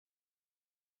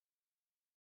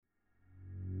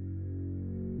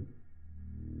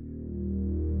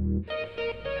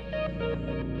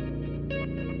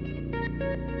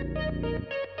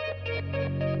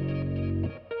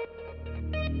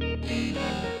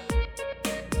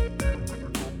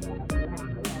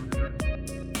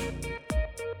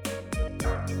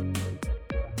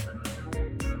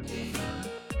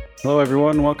Hello,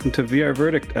 everyone. Welcome to VR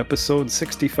Verdict, episode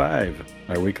 65,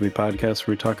 our weekly podcast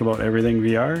where we talk about everything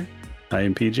VR. I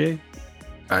am PJ.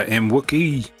 I am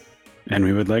Wookie. And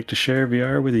we would like to share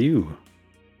VR with you.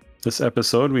 This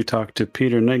episode, we talked to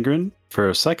Peter Nygren for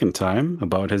a second time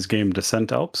about his game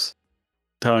Descent Alps,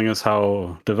 telling us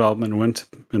how development went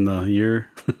in the year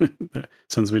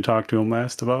since we talked to him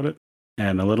last about it,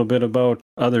 and a little bit about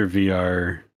other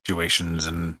VR situations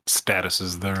and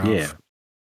statuses thereof.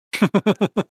 Yeah.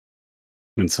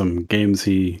 And some games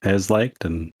he has liked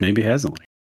and maybe hasn't liked.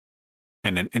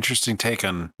 And an interesting take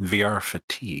on VR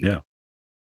fatigue. Yeah.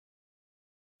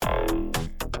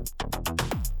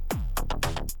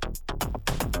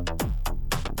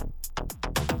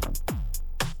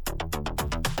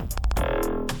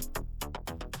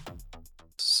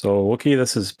 So, Wookie,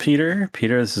 this is Peter.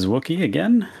 Peter, this is Wookie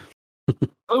again.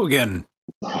 Hello again.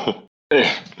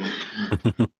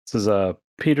 This is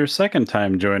Peter's second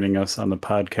time joining us on the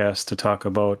podcast to talk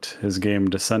about his game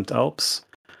Descent Alps.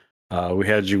 We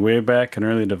had you way back in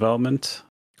early development.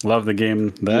 Love the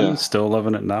game then, still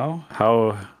loving it now.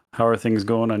 How are things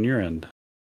going on your end?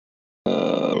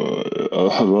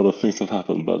 A lot of things have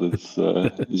happened, but it's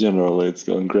generally it's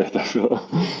going great. I feel.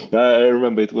 I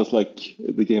remember it was like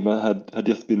the game had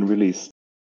just been released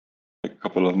like a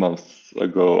couple of months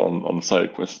ago on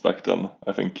SideQuest back then,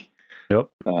 I think. Yep.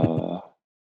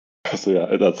 So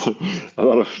yeah, that's a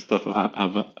lot of stuff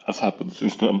has happened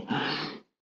since then.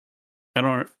 I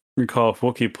don't recall if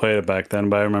Wookie played it back then,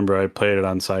 but I remember I played it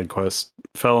on SideQuest.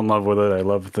 Fell in love with it. I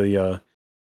loved the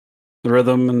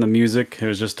rhythm and the music. It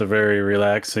was just a very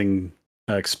relaxing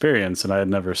experience, and I had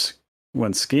never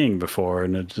went skiing before,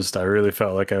 and I really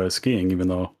felt like I was skiing, even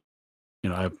though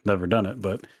I've never done it.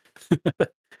 But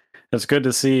it's good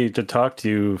to talk to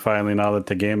you finally now that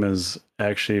the game is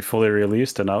actually fully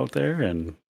released and out there,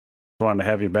 and wanted to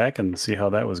have you back and see how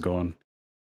that was going.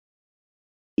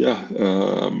 Yeah,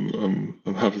 I'm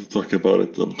happy to talk about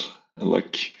it and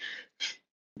like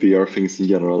VR things in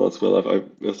general as well. I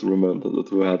just remember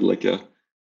that we had like a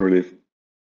really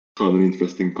fun and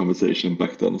interesting conversation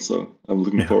back then, so I'm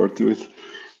looking forward to it.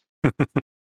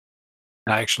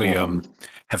 I actually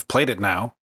have played it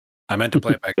now. I meant to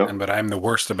play it back then, but I'm the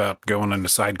worst about going into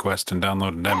SideQuest and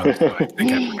downloading demos, so I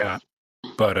think I forgot.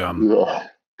 But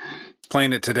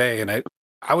playing it today, and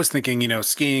I was thinking,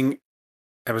 skiing,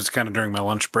 that was kind of during my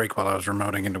lunch break while I was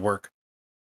remoting into work.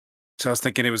 So I was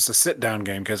thinking it was a sit-down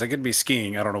game because I could be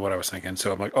skiing. I don't know what I was thinking.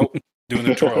 So I'm like, doing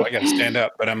the tutorial, I got to stand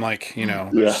up. But I'm like,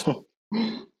 there's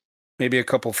maybe a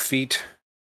couple feet,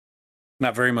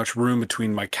 not very much room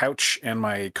between my couch and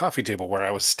my coffee table where I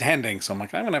was standing. So I'm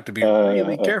like, I'm going to have to be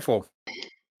really careful.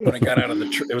 When I got out of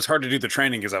it was hard to do the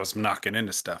training because I was knocking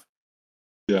into stuff.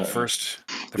 Yeah. The first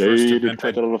you did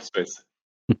quite a lot of space.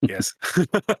 Yes.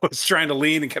 I was trying to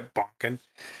lean and kept bonking.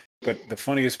 But the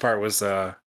funniest part was,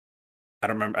 I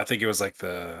don't remember. I think it was like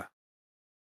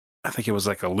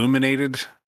illuminated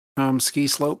ski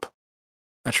slope.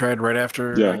 I tried right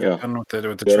after I got done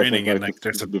with the training, and like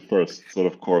there's the first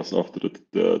sort of course after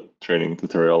the training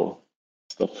tutorial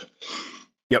stuff.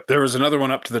 Yep, there was another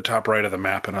one up to the top right of the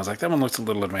map, and I was like, that one looks a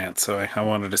little advanced, so I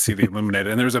wanted to see the illuminated.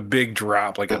 And there was a big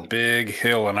drop, like a big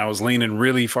hill, and I was leaning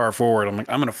really far forward. I'm like,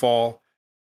 I'm gonna fall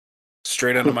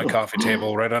straight onto my coffee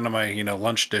table, right onto my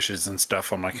lunch dishes and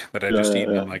stuff. I'm like that I just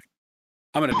eaten. I'm like,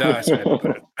 I'm gonna die, so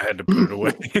I had to put it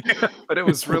away. But it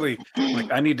was really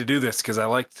like I need to do this because I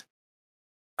don't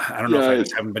know if I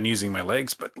just haven't been using my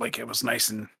legs, but like it was nice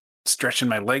and stretching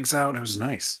my legs out. It was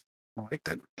nice. I liked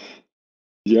it.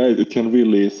 Yeah, it can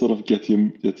really sort of get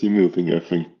you moving, I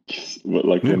think.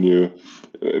 Like when you,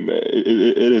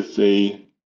 it is a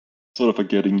sort of a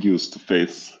getting used to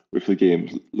phase with the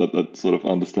game, that sort of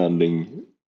understanding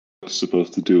what you're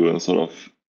supposed to do and sort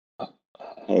of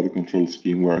how the control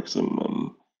scheme works and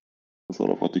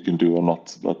sort of what you can do or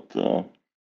not. But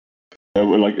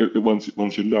once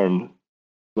you learn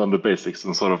the basics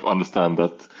and sort of understand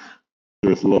that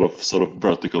there's a lot of sort of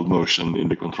vertical motion in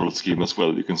the control scheme as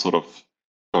well, you can sort of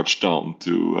charge down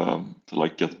to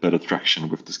like get better traction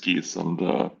with the skis and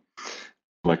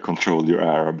like control your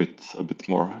air a bit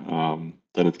more.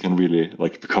 Then it can really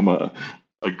like become a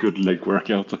good leg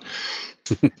workout.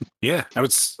 Yeah, I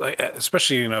would,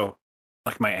 especially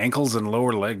like my ankles and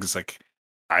lower legs. Like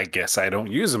I guess I don't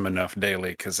use them enough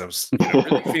daily because I was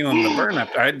really feeling the burn.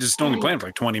 I just only playing for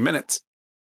like 20 minutes.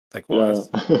 Like, well,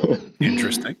 that's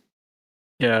interesting.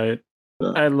 Yeah,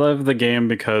 I love the game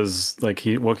because, like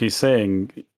what he's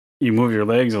saying, you move your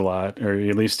legs a lot, or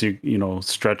at least you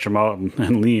stretch them out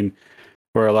and lean.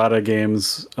 Where a lot of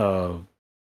games, to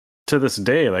this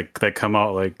day, like that come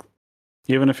out, like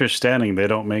even if you're standing, they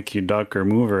don't make you duck or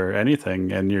move or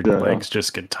anything, and your legs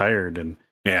just get tired. And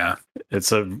yeah,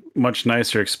 it's a much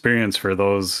nicer experience for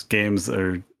those games,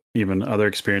 or even other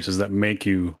experiences that make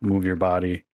you move your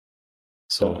body.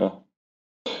 So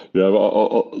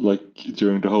like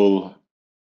during the whole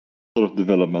sort of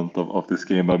development of this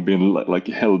game, I've been like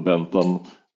hell bent on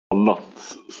not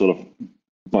sort of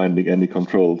binding any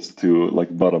controls to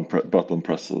like button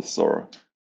presses or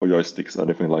joysticks or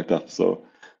anything like that. So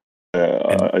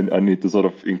I need to sort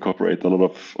of incorporate a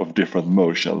lot of different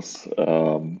motions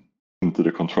into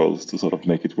the controls to sort of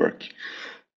make it work.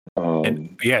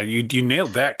 And yeah, you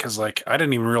nailed that, because like I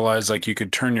didn't even realize like you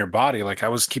could turn your body. Like I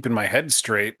was keeping my head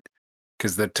straight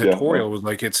because the tutorial was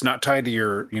like, it's not tied to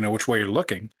your, which way you're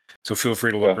looking. So feel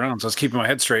free to look around. So I was keeping my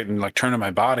head straight and like turning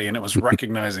my body, and it was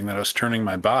recognizing that I was turning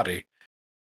my body.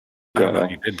 I don't know how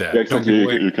you did that. Yeah, exactly.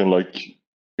 You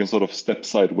can sort of step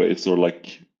sideways or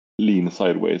like lean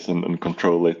sideways and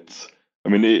control it. I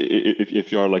mean,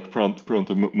 if you are like prone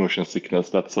to motion sickness,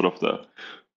 that's sort of the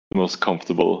most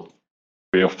comfortable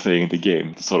way of playing the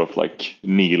game, to sort of like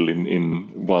kneel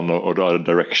in one or the other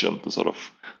direction to sort of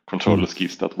control the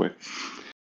skis that way.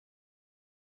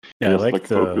 Yeah, just I like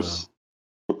focus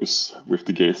with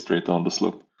the gaze straight down the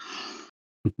slope.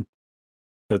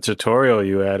 The tutorial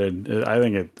you added, I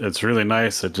think it's really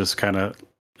nice. It just kind of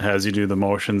has you do the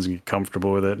motions and get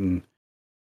comfortable with it, and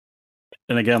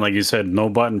again, like you said, no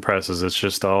button presses. It's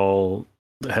just all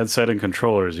headset and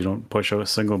controllers. You don't push a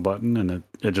single button, and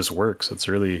it just works. It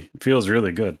feels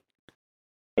really good.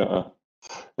 Yeah,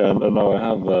 and now I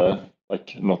have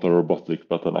like not a robotic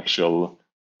but an actual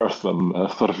person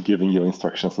sort of giving you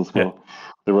instructions as well.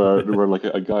 There were like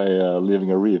a guy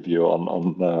leaving a review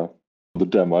on the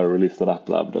demo I released on App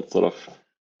Lab that sort of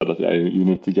said that you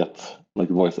need to get like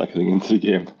voice acting into the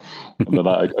game, and then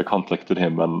I contacted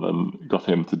him and got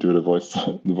him to do the voice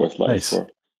lines Nice. for.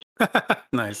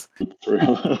 Nice. And it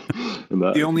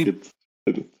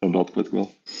turned out quite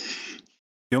well.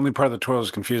 The only part of the tutorial was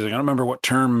confusing. I don't remember what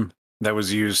term that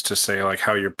was used to say like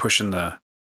how you're pushing the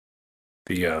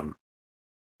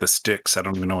sticks. I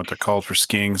don't even know what they're called for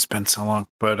skiing. It's been so long,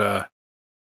 but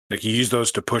like you use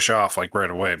those to push off like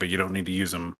right away, but you don't need to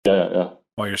use them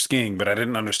while you're skiing. But I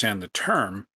didn't understand the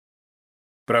term.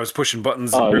 But I was pushing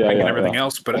buttons and gripping and everything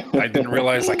else, but I didn't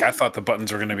realize, like, I thought the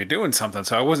buttons were going to be doing something,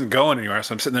 so I wasn't going anywhere.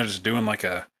 So I'm sitting there just doing like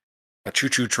a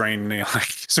choo-choo train, like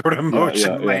sort of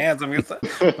motion with my hands. I'm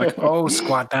like, oh,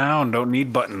 squat down, don't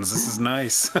need buttons. This is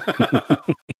nice.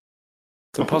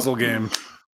 It's a puzzle game.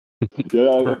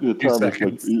 Yeah, the term is like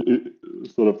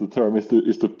sort of the term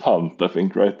is to punt, I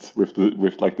think, right? With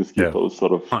like the ski poles,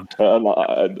 sort of. Punt. And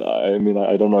I mean,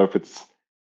 I don't know if it's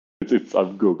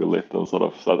I've googled it and sort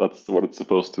of, so that's what it's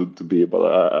supposed to be, but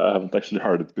I haven't actually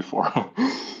heard it before. I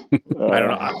don't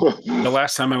know. The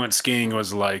last time I went skiing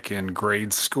was like in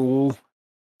grade school,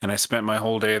 and I spent my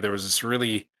whole day. There was this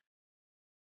really,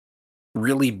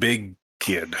 really big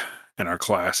kid in our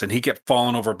class, and he kept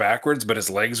falling over backwards, but his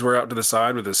legs were out to the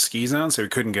side with his skis on, so he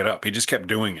couldn't get up. He just kept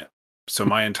doing it. So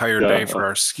my entire day for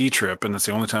our ski trip, and that's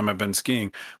the only time I've been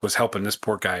skiing, was helping this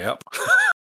poor guy up.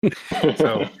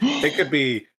 So it could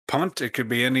be punt, it could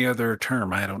be any other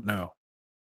term. I don't know.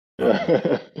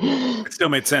 It still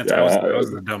made sense. I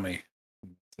was the dummy.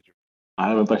 I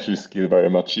haven't actually skied very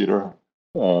much either.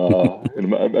 I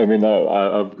mean,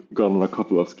 I've gone on a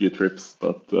couple of ski trips,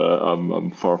 but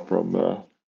I'm far from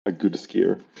a good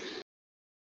skier.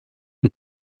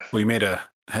 Well, you made a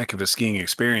heck of a skiing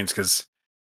experience, because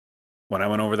when I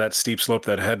went over that steep slope,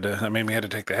 that made me had to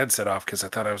take the headset off because I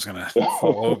thought I was going to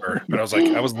fall over. But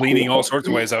I was leaning all sorts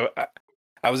of ways.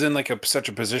 I was in like such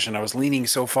a position. I was leaning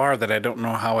so far that I don't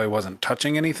know how I wasn't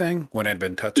touching anything when I'd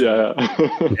been touching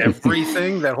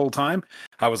everything that whole time.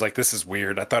 I was like, this is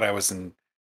weird. I thought I was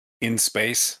in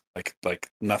space, like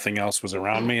nothing else was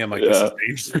around me. I'm like, this is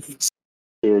dangerous.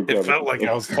 It felt like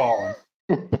I was falling.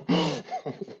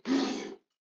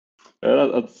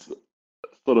 That's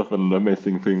sort of an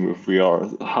amazing thing with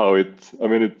VR. How it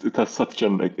has such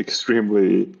an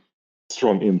extremely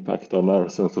strong impact on our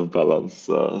sense of balance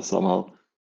somehow.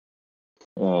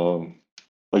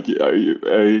 Like you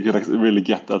can really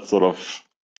get that sort of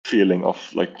feeling of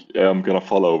like, I'm gonna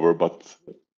fall over, but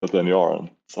then you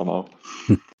aren't somehow.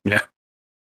 Yeah,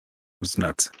 it's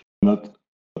nuts.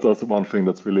 That's one thing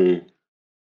that's really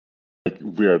like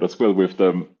weird as well with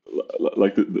them.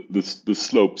 Like the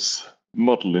slopes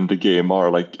model in the game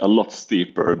are like a lot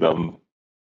steeper than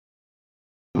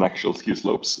than actual ski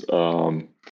slopes. And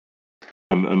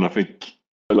I think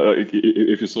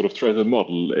if you sort of try to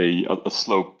model a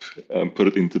slope and put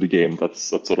it into the game that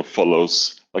sort of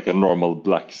follows like a normal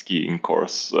black skiing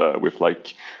course with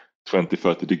like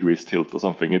 20-30 degrees tilt or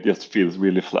something, it just feels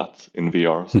really flat in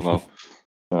VR somehow.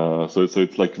 So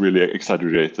it's like really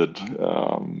exaggerated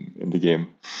in the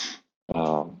game.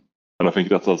 And I think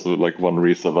that's also like one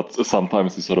reason that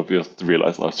sometimes you sort of just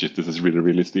realize, oh shit, this is really,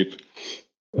 really steep.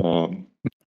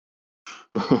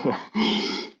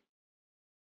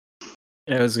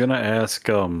 I was gonna ask,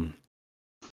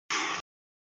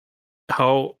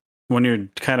 how, when you're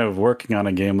kind of working on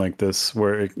a game like this,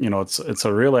 where it's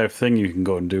a real life thing you can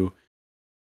go and do.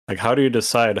 Like, how do you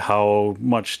decide how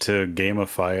much to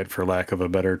gamify it, for lack of a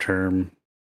better term,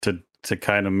 to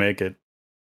kind of make it,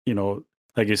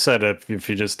 like you said, if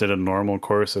you just did a normal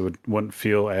course, it wouldn't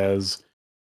feel as,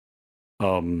 I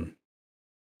don't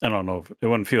know, it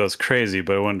wouldn't feel as crazy,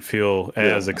 but it wouldn't feel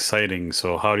as exciting.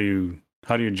 So how do you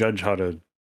judge how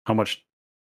much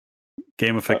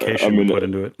gamification to put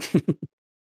into it?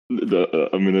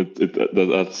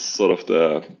 That's sort of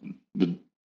the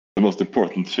most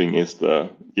important thing is the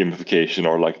gamification,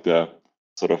 or like the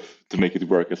sort of to make it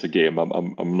work as a game.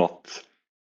 I'm not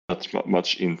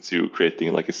much into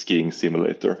creating like a skiing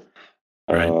simulator,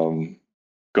 Right.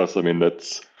 because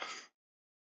that's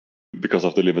because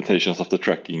of the limitations of the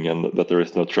tracking, and that there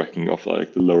is no tracking of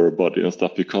like the lower body and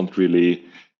stuff. You can't really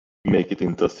make it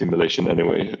into a simulation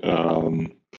anyway.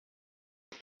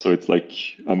 So it's like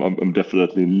I'm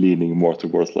definitely leaning more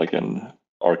towards like an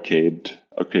arcade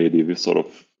sort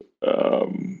of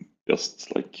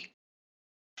just like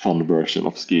fun version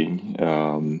of skiing.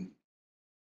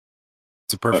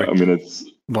 It's a perfect it's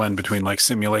blend between like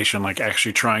simulation, like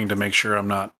actually trying to make sure I'm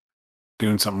not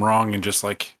doing something wrong, and just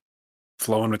like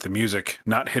flowing with the music,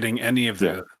 not hitting any of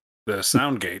the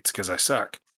sound gates because I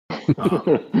suck.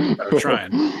 I'm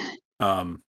trying.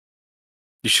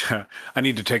 I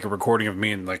need to take a recording of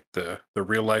me and like the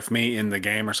real life me in the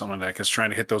game or something like that, because trying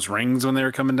to hit those rings when they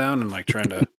were coming down and like trying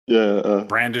to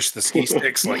brandish the ski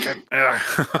sticks, like it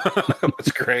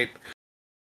was great.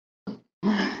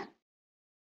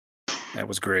 That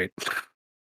was great.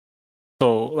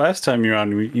 So last time you're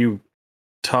on, you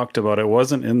talked about, it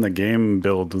wasn't in the game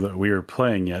build that we were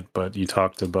playing yet, but you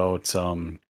talked about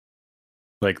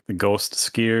like the ghost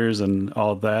skiers and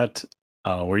all that.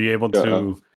 Were you able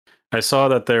to? I saw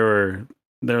that there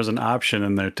was an option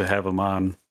in there to have them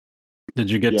on.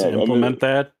 Did you get to implement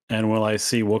that? And will I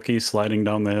see Wookiee sliding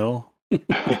down the hill?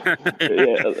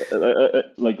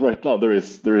 Like right now there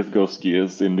is ghost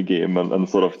skiers in the game, and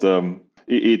sort of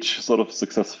each sort of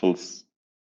successful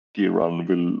ski run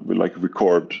will like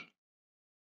record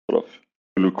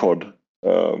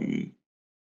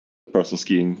person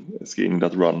skiing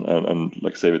that run, and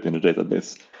like save it in a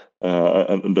database,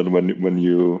 and then when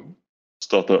you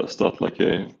start like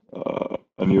a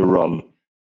new run,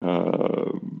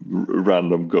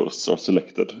 random ghosts are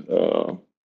selected,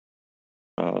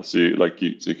 so you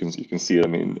can see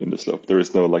them in the slope. There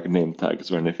is no like name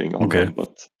tags or anything on them,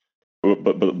 but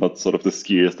sort of the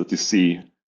skiers that you see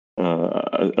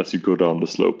as you go down the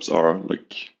slopes are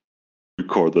like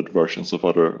recorded versions of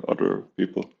other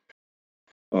people.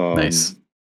 Nice.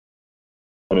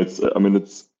 And it's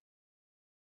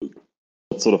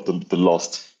sort of the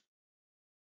last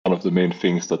one of the main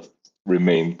things that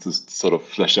remain to sort of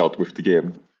flesh out with the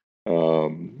game,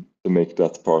 to make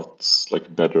that part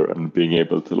like better, and being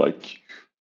able to like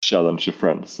challenge your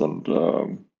friends, and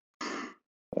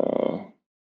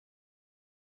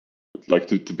like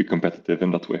to be competitive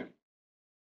in that way.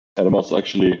 And I'm also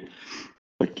actually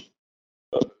like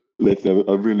lately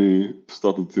I've really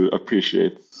started to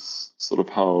appreciate sort of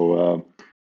how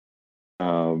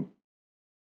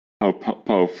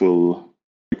powerful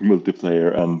like,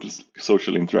 multiplayer and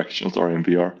social interactions are in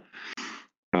VR.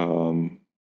 I'm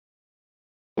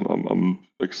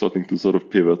like starting to sort of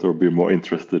pivot or be more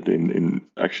interested in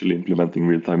actually implementing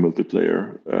real-time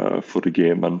multiplayer for the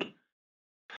game, and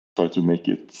start to make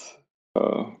it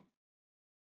a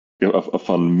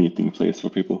fun meeting place for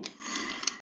people.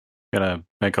 Gotta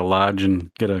make a lodge and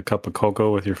get a cup of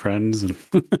cocoa with your friends.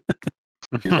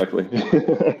 Exactly.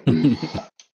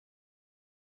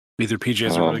 Either PJ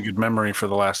has a really good memory for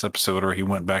the last episode, or he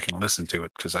went back and listened to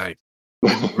it, because I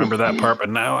didn't remember that part, but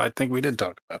now I think we did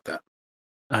talk about that.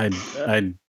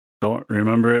 I don't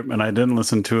remember it, and I didn't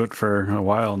listen to it for a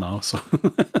while now. So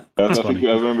I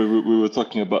remember we were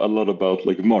talking a lot about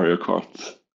like Mario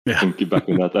Kart. Yeah. I think back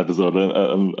in that episode,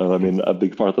 and I mean a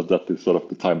big part of that is sort of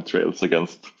the time trails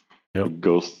against the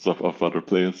ghosts of other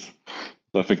players.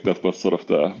 So I think that was sort of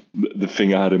the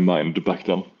thing I had in mind back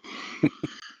then.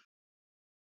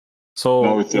 So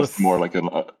No, it's just more like an.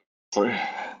 Sorry.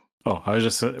 Oh, I was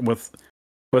just with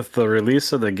the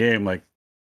release of the game. Like,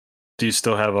 do you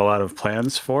still have a lot of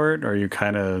plans for it? Or are you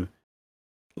kind of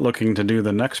looking to do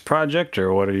the next project,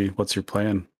 or what's your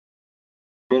plan?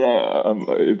 But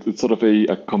it's sort of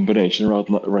a combination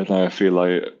right now. I feel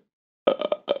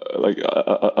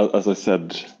as I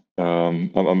said,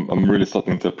 I'm really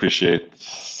starting to appreciate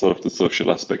sort of the social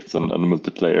aspects and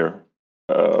multiplayer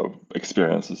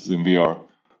experiences in VR.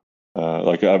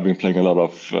 Like I've been playing a lot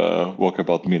of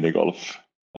walkabout mini golf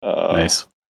Nice.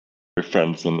 with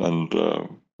friends and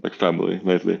like family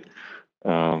lately.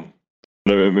 I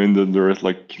mean, there is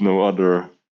like no other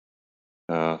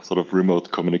sort of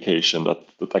remote communication that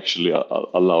actually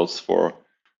allows for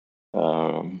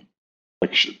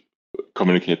like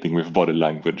communicating with body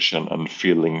language and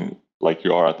feeling like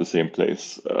you are at the same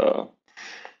place. So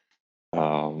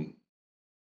I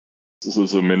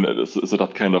mean, so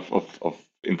that kind of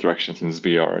interactions in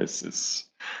VR is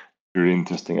really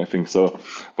interesting, I think. So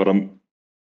what I'm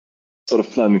sort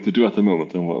of planning to do at the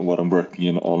moment and what I'm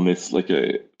working on is like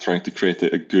trying to create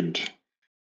a good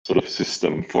sort of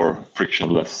system for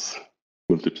frictionless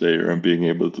multiplayer and being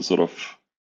able to sort of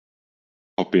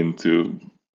hop into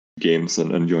games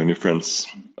and join your friends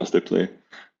as they play.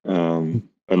 And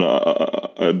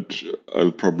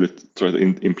I'll probably try to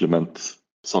implement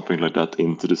something like that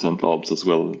into the Central Alps as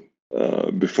well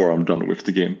before I'm done with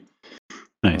the game.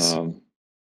 Nice. And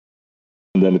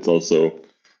then it's also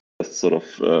sort of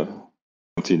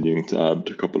continuing to add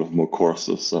a couple of more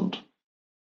courses and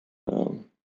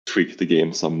tweak the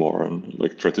game some more and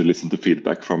like try to listen to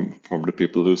feedback from the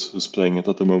people who's playing it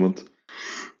at the moment.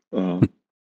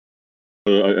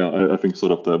 I think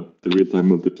sort of the real-time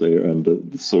multiplayer and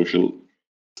the social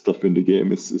stuff in the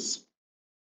game is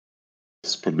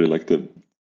probably like the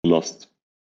last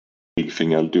big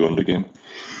thing I'll do on the game.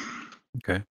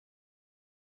 Okay.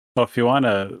 Well, if you want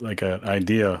an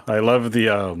idea, I love the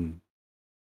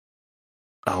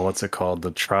what's it called?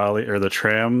 The trolley or the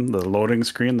tram, the loading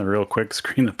screen, the real quick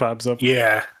screen that pops up.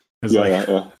 Yeah. It's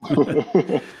Yeah.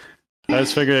 I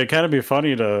just figured it'd kind of be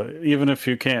funny to, even if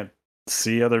you can't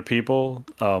see other people,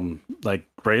 like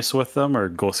race with them or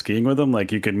go skiing with them,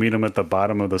 like you could meet them at the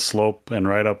bottom of the slope and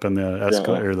right up in the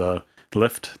escalator or the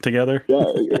lift together. Yeah,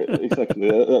 exactly.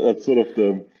 That's sort of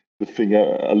the thing.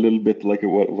 A little bit like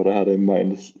what I had in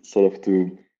mind, is sort of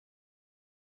to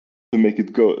make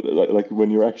it go like when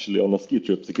you're actually on a ski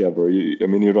trip together. I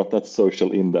mean, you're not that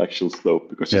social in the actual slope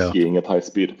because you're skiing at high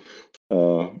speed.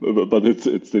 But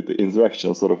it's the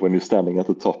interaction sort of when you're standing at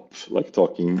the top, like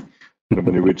talking.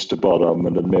 When you reach the bottom,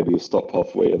 and then maybe you stop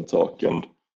halfway and talk, and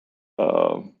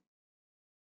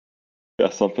yeah,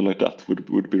 something like that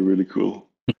would be really cool.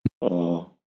 I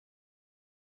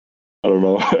don't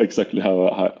know exactly how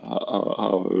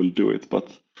I will do it, but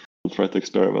I'll try to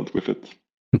experiment with it.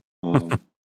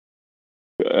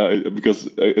 Because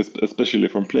especially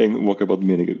from playing Walkabout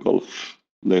mini golf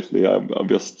lately, I'm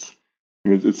just, I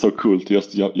mean, it's so cool to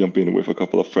just jump in with a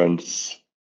couple of friends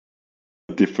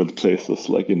at different places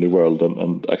like in the world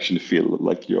and actually feel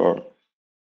like you're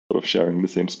sort of sharing the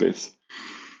same space.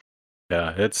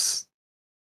 Yeah, it's,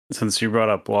 since you brought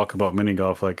up Walkabout mini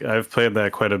golf, like I've played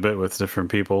that quite a bit with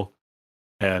different people,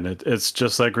 and it's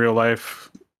just like real life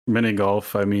mini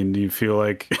golf. I mean, you feel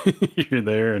like you're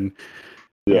there, and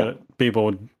you got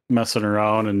people messing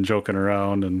around and joking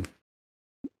around, and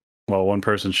well, one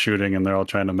person's shooting, and they're all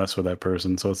trying to mess with that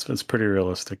person. So it's pretty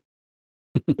realistic.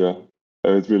 Yeah,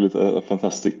 it's really a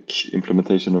fantastic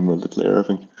implementation of multiplayer, I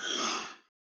think.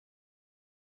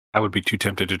 I would be too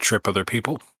tempted to trip other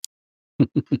people.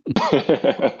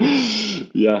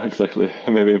 Yeah, exactly.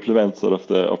 Maybe implement sort of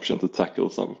the option to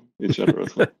tackle each other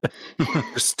as well.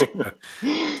 Just stick the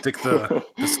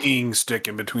skiing stick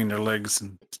in between their legs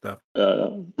and stuff.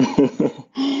 That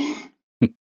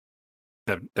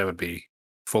would be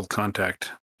full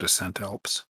contact descent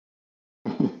Alps.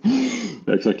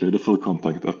 Exactly, the full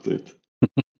contact update.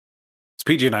 It's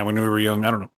PG and I, when we were young, I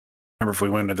don't know, remember if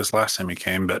we went into this last time we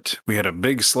came, but we had a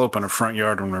big slope in our front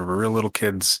yard when we were real little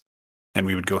kids, and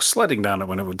we would go sledding down it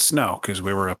when it would snow because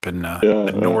we were up in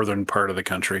the northern part of the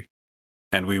country,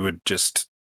 and we would just,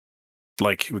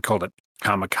 like, we called it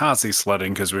kamikaze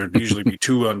sledding because we would usually be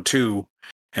 2 on 2,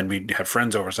 and we'd have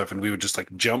friends over and stuff, and we would just like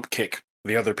jump kick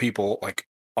the other people like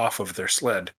off of their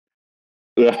sled.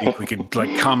 Yeah. We could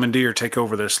like commandeer, take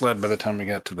over their sled by the time we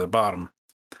got to the bottom.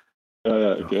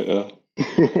 Yeah.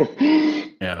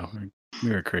 Yeah, we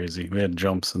were crazy. We had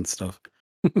jumps and stuff.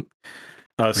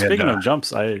 Speaking of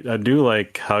jumps, I do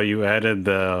like how you added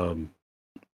the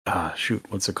shoot,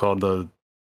 what's it called? The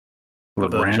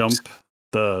ramps? jump,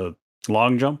 the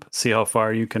long jump. See how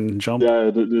far you can jump.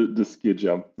 Yeah, the ski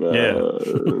jump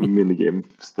mini game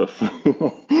stuff.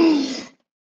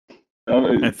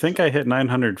 I think I hit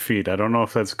 900 feet. I don't know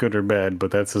if that's good or bad,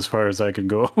 but that's as far as I could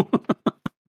go.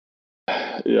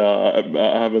 Yeah,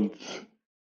 I haven't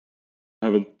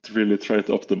really tried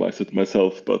to optimize it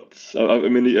myself, but I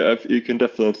mean, yeah, you can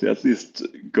definitely at least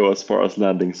go as far as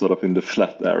landing sort of in the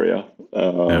flat area.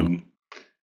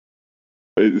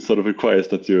 It sort of requires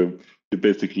that you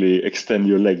basically extend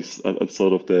your legs at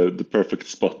sort of the perfect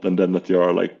spot, and then that you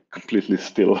are like completely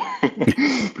still,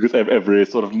 because every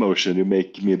sort of motion you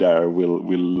make midair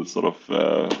will sort of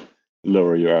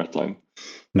lower your air time.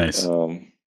 Nice.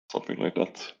 Something like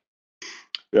that.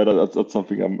 Yeah, that's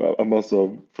something I'm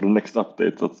also, for the next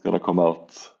update that's gonna come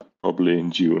out probably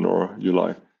in June or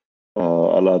July.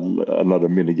 I'll add another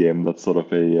mini game that's sort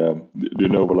of a. Do you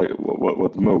know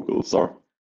what moguls are?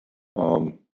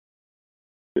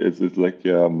 It's like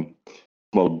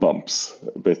small bumps,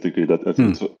 basically.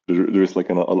 There is like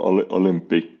an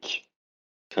Olympic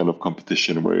kind of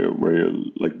competition where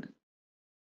you like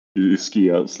you ski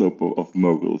a slope of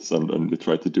moguls and you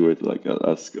try to do it like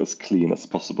as clean as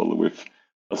possible with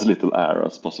as little air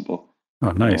as possible.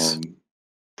 Oh, nice.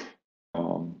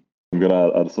 I'm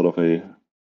gonna add sort of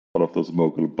one of those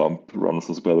mogul bump runs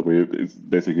as well, where it's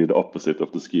basically the opposite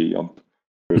of the ski jump.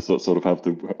 You sort of have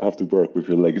to work with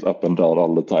your legs up and down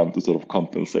all the time to sort of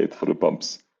compensate for the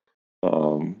bumps,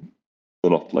 to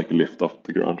not like lift off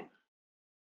the ground.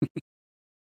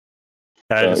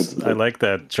 I like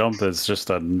that jump. It's just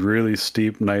a really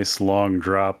steep, nice, long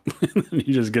drop. And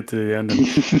you just get to the end and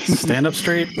stand up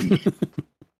straight.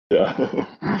 Yeah,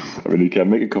 I mean, you can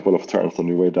make a couple of turns on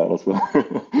your way down as well.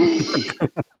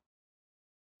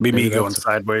 Be me going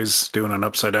sideways, doing an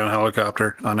upside down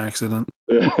helicopter on accident.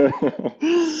 Yeah,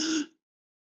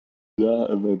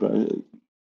 and maybe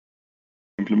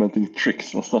implementing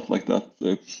tricks and stuff like that.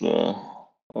 It's I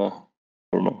don't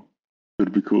know,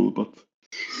 could be cool, but.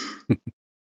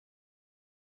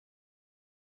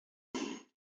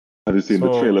 Have you seen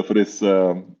the trailer for this,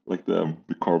 like the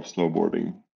carb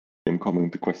snowboarding game coming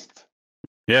to Quest?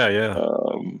 Yeah.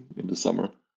 In the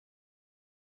summer.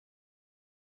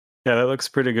 Yeah, that looks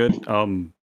pretty good.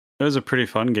 It was a pretty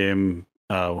fun game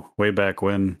way back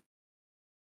when.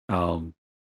 I've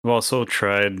also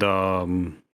tried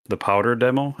the Powder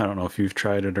demo. I don't know if you've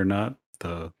tried it or not.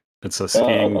 It's a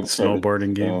skiing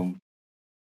snowboarding game.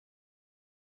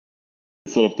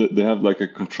 Sort of, they have like a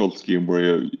control scheme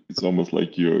where it's almost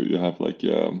like you have like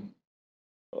you're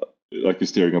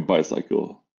steering a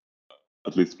bicycle.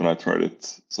 At least when I tried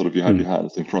it, sort of you have your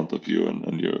hands in front of you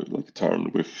and you like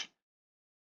turn with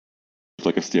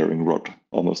like a steering rod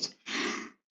almost.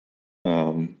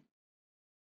 I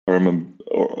remember,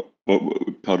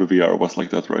 Powder VR was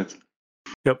like that, right?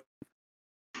 Yep.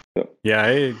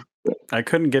 Yeah, I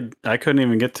couldn't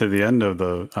even get to the end of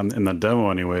in the demo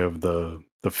anyway of the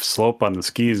slope on the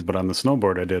skis, but on the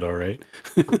snowboard I did all right.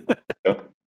 Yeah.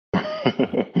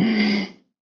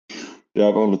 Yeah,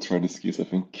 I've only tried the skis, I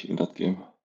think, in that game.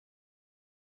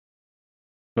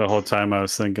 The whole time I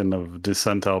was thinking of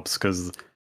Descent Alps because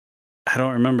I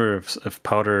don't remember if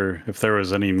Powder, if there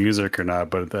was any music or not,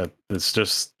 but that it's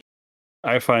just,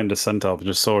 I find Descent Alps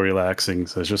just so relaxing.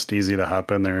 So it's just easy to hop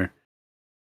in there,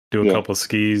 do a couple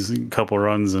skis, a couple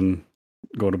runs, and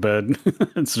go to bed.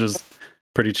 It's just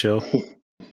pretty chill.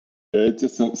 It's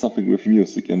just something with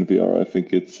music and VR. I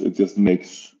think it just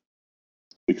makes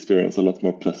the experience a lot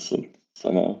more pleasant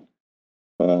somehow.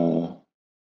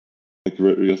 Like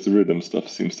just the rhythm stuff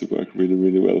seems to work really,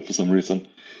 really well for some reason.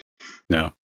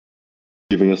 Yeah.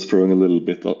 Giving us throwing a little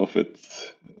bit of it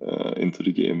into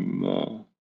the game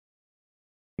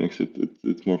makes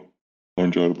it's more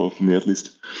enjoyable for me, at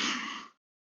least.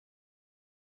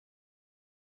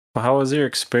 How was your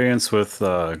experience with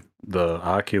the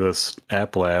Oculus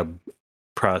App Lab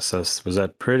process? Was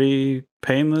that pretty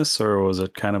painless, or was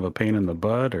it kind of a pain in the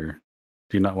butt, or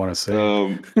do you not want to say?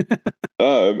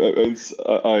 I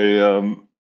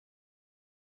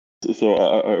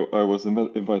was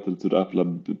invited to the App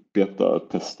Lab beta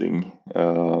testing,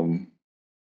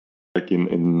 like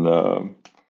in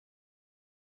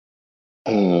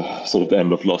sort of the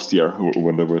end of last year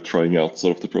when they were trying out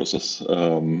sort of the process.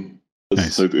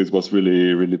 Nice. So it was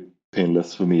really, really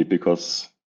painless for me because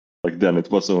like then it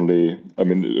was only, I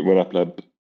mean, when App Lab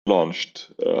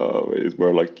launched, it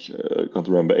were like, I can't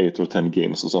remember, 8 or 10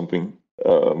 games or something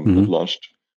that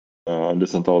launched. And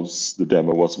Descent Alps, the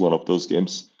demo was one of those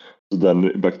games. So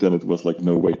then back then it was like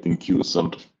no waiting queues,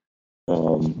 and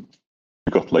we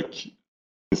got like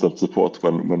instant support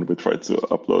when we tried to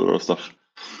upload our stuff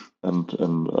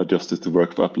and adjust it to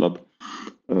work for App Lab.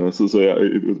 So yeah,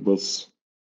 it was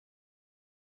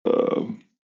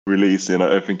really easy, and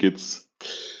I think it's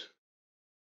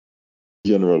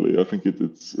generally, I think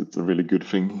it's a really good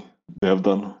thing they have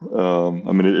done.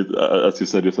 I mean, as you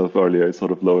said yourself earlier, it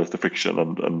sort of lowers the friction,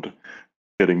 and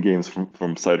getting games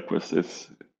from side quests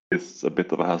is a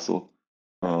bit of a hassle.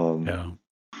 Yeah.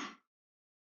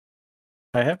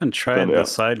 I haven't tried the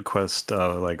side quest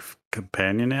like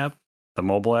companion app, the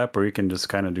mobile app, where you can just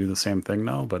kind of do the same thing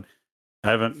now, but I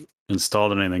haven't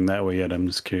installed anything that way yet. I'm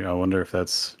just curious. I wonder if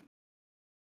that's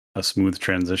a smooth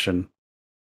transition.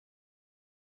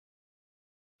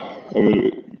 I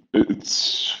mean,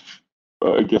 it's.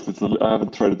 I guess I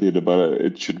haven't tried it either, but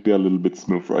it should be a little bit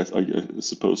smoother, I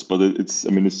suppose. But it's. I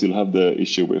mean, you still have the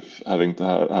issue with having to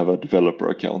have a developer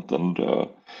account and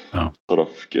sort of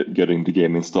getting the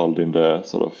game installed in the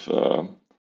sort of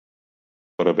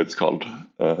whatever it's called,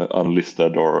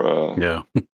 unlisted or Yeah.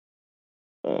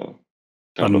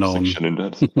 kind Unknown. of section in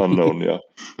that unknown, yeah,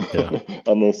 Yeah.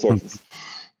 unknown sources.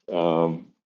 But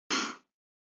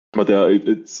yeah,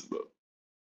 it's.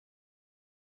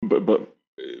 But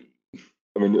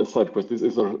I mean, a side quest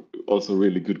is also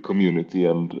really good community,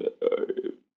 and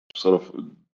sort of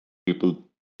people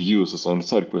users on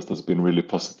side quest has been really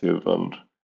positive and I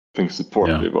think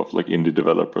supportive of like indie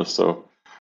developers. So,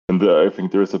 and I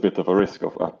think there is a bit of a risk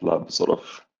of App Lab sort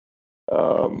of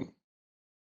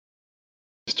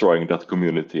destroying that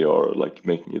community or like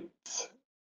making it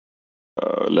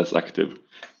less active.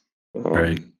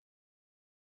 Right.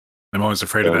 I'm always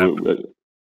afraid of that.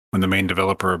 When the main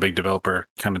developer or big developer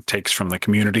kind of takes from the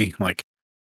community, like,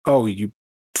 oh, you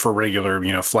for regular,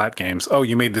 flat games, oh,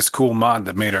 you made this cool mod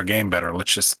that made our game better.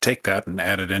 Let's just take that and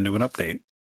add it into an update.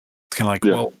 It's kind of like,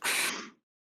 well,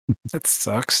 that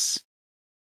sucks.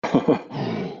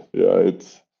 Yeah,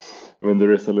 it's. I mean,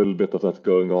 there is a little bit of that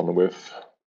going on with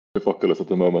Oculus at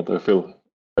the moment. I feel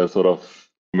sort of.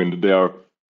 I mean, they are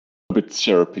a bit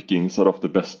cherry picking sort of the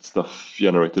best stuff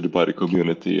generated by the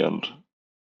community and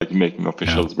like making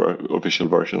official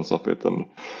versions of it. And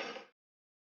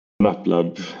App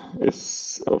Lab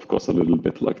is, of course, a little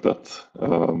bit like that.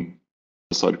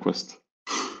 Side quest.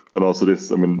 And also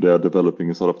this, I mean, they are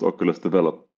developing sort of the Oculus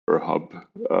Developer Hub.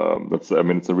 That's, I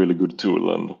mean, it's a really good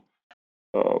tool and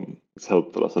it's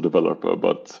helpful as a developer,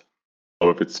 but all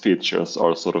of its features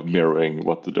are sort of mirroring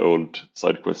what the old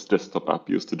SideQuest desktop app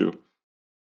used to do.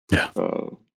 Yeah.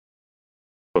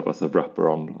 Sort of as a wrapper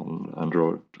on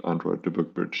Android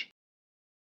debug bridge.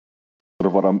 Sort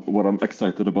of what I'm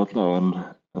excited about now and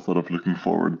I'm sort of looking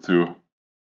forward to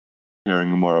hearing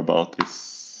more about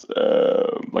is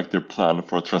like their plan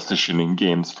for transitioning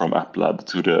games from App Lab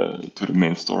to the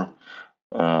main store.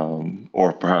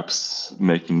 Or perhaps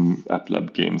making App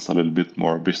Lab games a little bit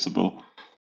more visible.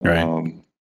 Right.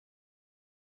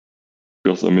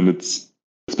 Because I mean, it's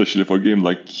especially for a game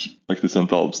like the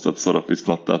Alps that sort of is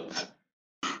not that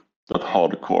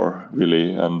hardcore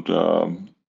really, and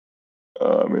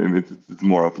I mean it's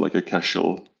more of like a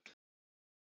casual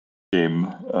game.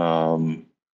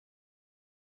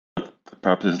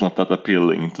 Perhaps it's not that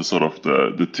appealing to sort of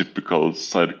the typical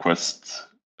side quest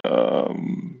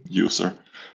user.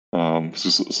 So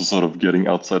sort of getting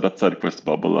outside that side quest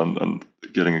bubble and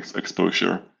getting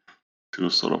exposure to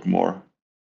sort of more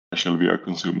casual VR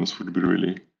consumers would be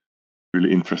really,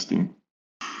 really interesting.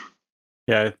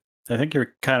 Yeah, I think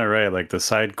you're kind of right. Like the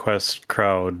side quest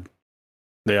crowd,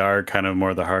 they are kind of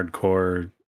more the hardcore,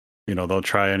 they'll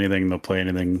try anything, they'll play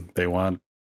anything, they want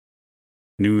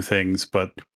new things.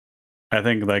 But I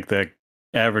think like the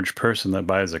average person that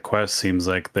buys a quest seems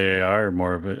like they are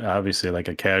more of obviously like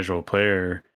a casual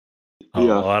player. A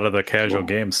lot of the casual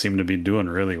games seem to be doing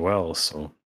really well.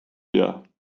 So yeah,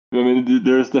 I mean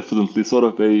there is definitely sort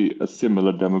of a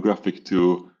similar demographic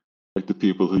to like the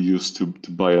people who used to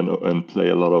buy and play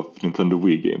a lot of Nintendo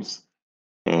Wii games.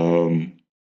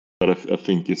 But I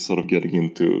think is sort of getting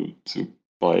into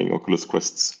buying Oculus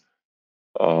Quests.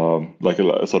 Like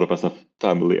sort of as a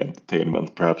family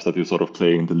entertainment, perhaps that you sort of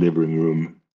play in the living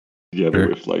room together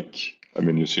with like, I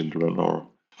mean, your children or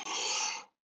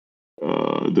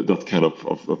that kind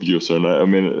of user. And I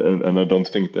mean, and I don't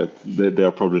think that they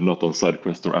are probably not on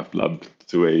SideQuest or App Lab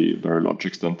to a very large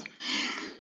extent.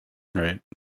 Right.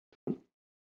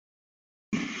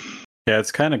 Yeah,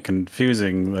 it's kind of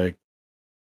confusing. Like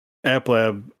App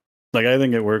Lab, like I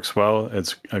think it works well.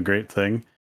 It's a great thing.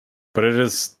 But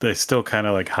they still kind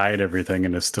of like hide everything,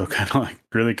 and it's still kind of like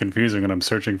really confusing when I'm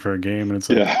searching for a game, and it's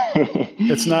like,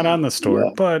 it's not on the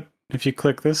store, but if you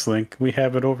click this link, we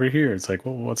have it over here. It's like,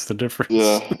 well, what's the difference?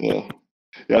 Yeah.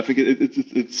 I think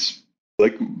it's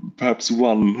like perhaps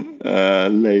one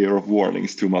layer of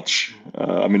warnings too much.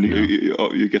 I mean,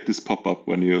 you get this pop-up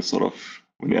when you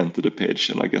enter the page,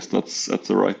 and I guess that's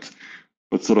all right.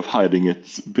 But sort of hiding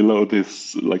it below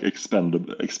this like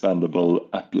expandable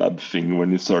app lab thing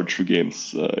when you search for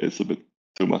games is a bit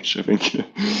too much, I think.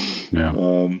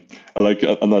 Like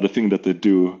another thing that they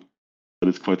do that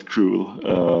is quite cruel.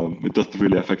 It doesn't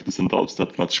really affect the Alps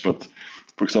that much, but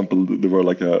for example, there were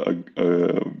like a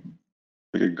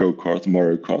go-kart,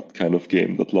 Mario Kart kind of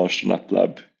game that launched an app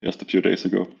lab just a few days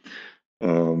ago.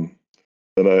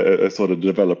 And I saw the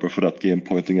developer for that game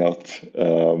pointing out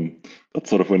that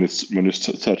sort of when you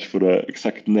search for the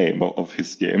exact name of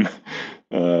his game,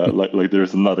 like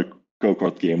there's another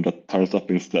go-kart game that turns up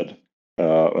instead,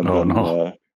 and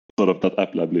sort of that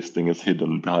app lab listing is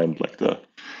hidden behind like the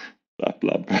app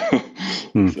lab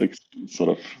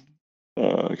sort of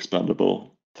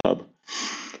expandable tab.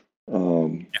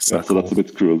 So that's a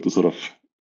bit cruel to sort of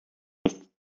just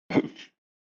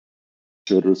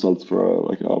show the results for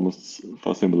like almost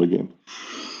for a similar game.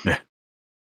 Yeah.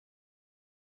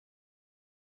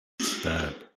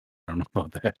 I don't know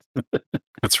about that.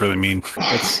 That's really mean.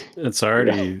 It's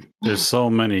already there's so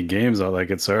many games out,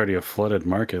 like it's already a flooded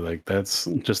market. Like that's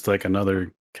just like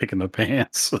another kick in the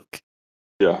pants.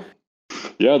 Yeah,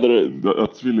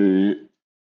 that's really.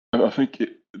 I think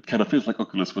it kind of feels like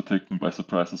Oculus were taken by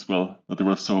surprise as well. That there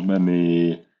were so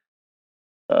many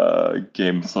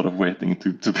games sort of waiting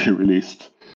to be released.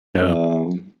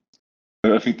 Yeah.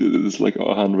 I think there's like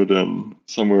 100 and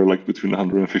somewhere like between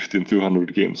 150 and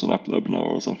 200 games on AppLab now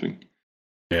or something.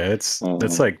 Yeah, it's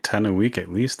like 10 a week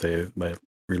at least they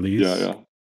release. Yeah,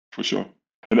 for sure.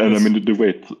 And I mean the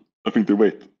wait. I think the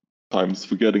wait times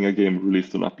for getting a game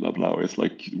released on AppLab now is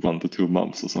like 1 to 2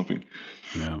 months or something.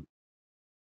 Yeah.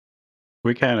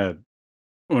 We kind of,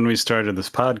 when we started this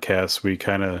podcast, we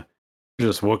kind of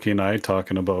just Wookie and I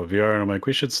talking about VR, and I'm like,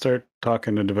 we should start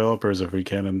talking to developers if we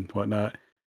can and whatnot.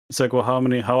 It's like, well,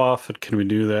 how often can we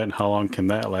do that, and how long can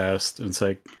that last? And it's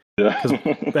like, because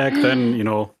back then,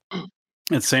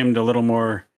 it seemed a little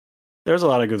more. There's a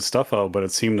lot of good stuff out, but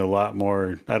it seemed a lot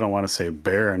more. I don't want to say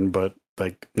barren, but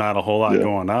like not a whole lot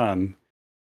going on.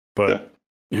 But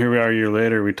here we are a year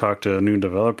later. We talk to a new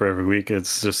developer every week.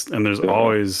 It's just, and there's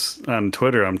always on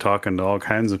Twitter. I'm talking to all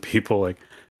kinds of people. Like,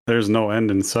 there's no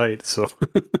end in sight. So,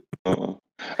 I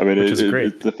mean, it's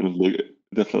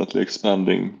definitely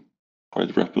expanding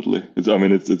quite rapidly. It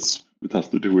has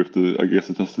to do with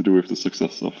the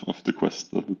success of the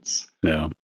Quest. That it's a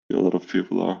lot of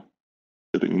people are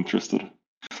getting interested.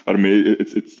 I mean,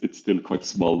 it's still quite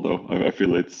small though. I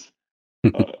feel it's.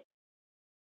 I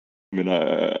mean,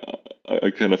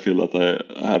 I kind of feel that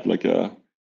I have like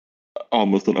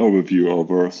almost an overview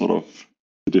over sort of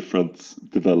the different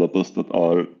developers that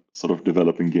are sort of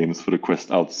developing games for the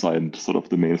Quest outside sort of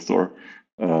the main store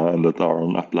and that are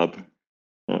on AppLab.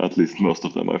 At least most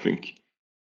of them, I think.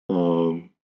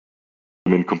 I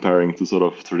mean, comparing to sort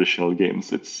of traditional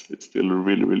games, it's still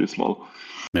really, really small.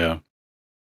 Yeah.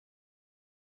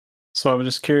 So I'm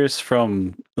just curious,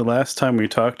 from the last time we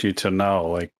talked to you to now,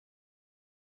 like,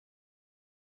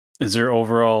 is your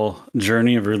overall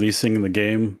journey of releasing the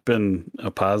game been a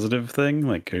positive thing?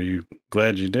 Like, are you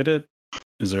glad you did it?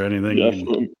 Is there anything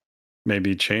you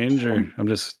maybe change? Or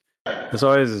it's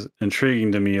always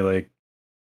intriguing to me, like,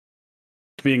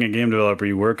 being a game developer,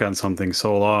 you work on something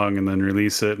so long and then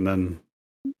release it, and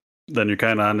then you're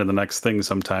kind of on to the next thing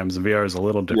sometimes. And VR is a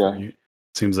little different. It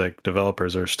seems like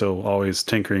developers are still always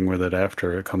tinkering with it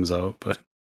after it comes out, but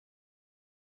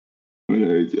I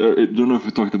don't know if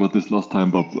we talked about this last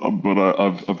time, but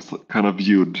I've kind of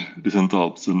viewed Descent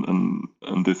Alps and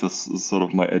this as sort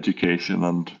of my education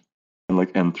and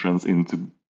like entrance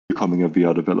into becoming a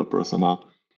VR developer somehow.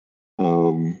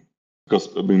 Because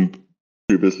I mean,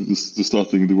 previously to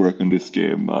starting the work on this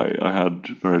game, I had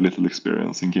very little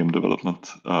experience in game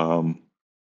development. So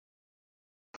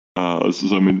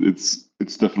I mean,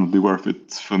 it's definitely worth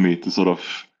it for me to sort of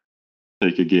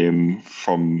take a game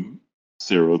from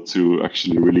zero to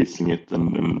actually releasing it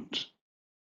and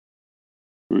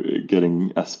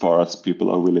getting as far as people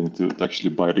are willing to actually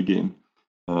buy the game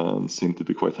and seem to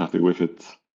be quite happy with it.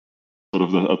 Sort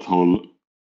of that whole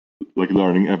like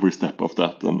learning every step of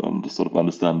that and sort of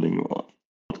understanding what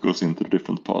goes into the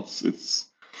different parts. It's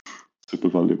super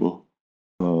valuable.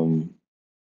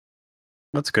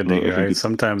 That's good to hear.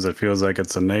 Sometimes it feels like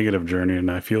it's a negative journey and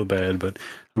I feel bad, but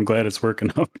I'm glad it's working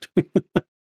out.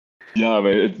 Yeah, I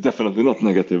mean, it's definitely not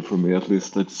negative for me, at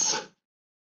least. It's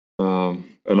and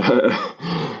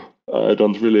I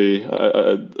don't really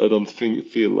I don't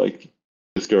feel like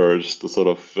discouraged or sort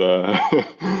of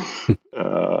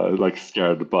like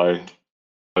scared by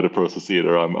by the process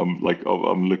either. I'm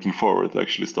looking forward to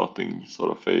actually starting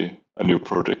sort of a new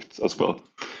project as well.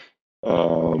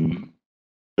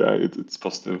 Yeah, it's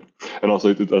positive, and also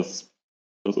it has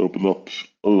opened up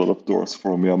a lot of doors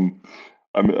for me.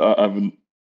 I've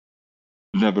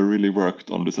never really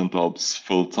worked on the Alps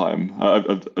full time. I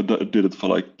did it for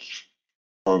like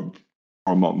 4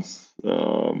 months,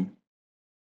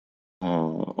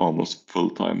 almost full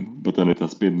time. But then it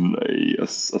has been a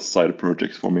side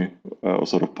project for me,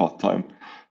 sort of part time.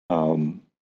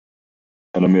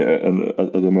 And I mean, and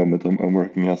at the moment, I'm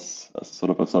working as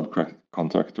sort of a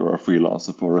subcontractor or a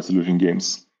freelancer for Resolution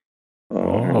Games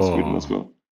here in Sweden as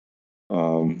well.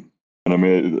 And I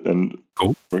mean, and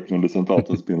Cool. working on the Alps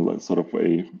has been like sort of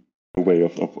a way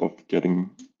of getting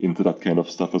into that kind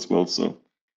of stuff as well. So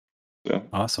yeah,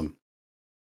 Awesome.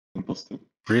 positive.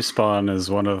 Respawn is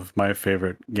one of my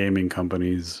favorite gaming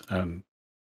companies, and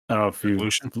I don't know if you.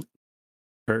 Resolution?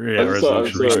 Yeah,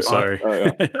 Resolution. Sorry,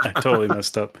 Yeah. I totally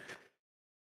messed up.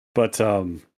 But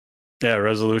yeah,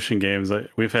 Resolution Games.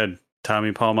 We've had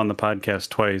Tommy Palm on the podcast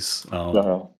twice,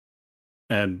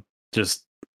 and just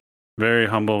very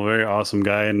humble, very awesome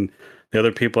guy. And the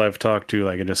other people I've talked to,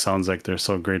 like, it just sounds like they're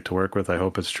so great to work with. I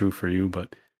hope it's true for you,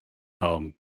 but yeah,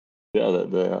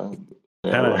 they are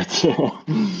kinda, right.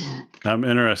 I'm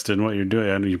interested in what you're doing.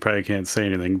 I know you probably can't say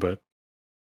anything, but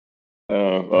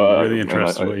I'm really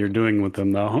interested in what you're doing with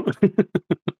them now.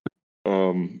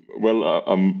 Well,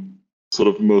 I'm sort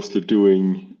of mostly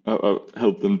doing. I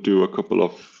help them do a couple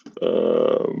of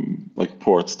like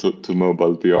ports to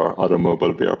mobile VR, other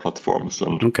mobile VR platforms,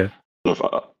 and Okay. sort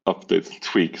of updates and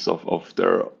tweaks of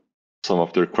some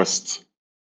of their Quest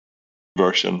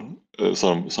version,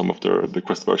 some of the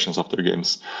Quest versions of their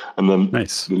games, and then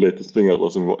Nice. the latest thing I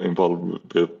was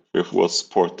involved with was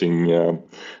porting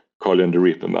Carly and the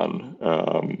Reaper Man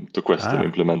to Quest and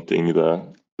implementing the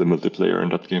multiplayer in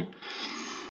that game.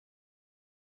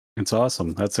 It's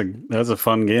awesome. That's a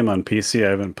fun game on PC.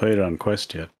 I haven't played it on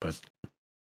Quest yet, but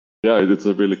yeah, it's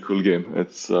a really cool game.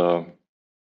 It's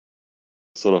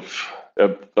sort of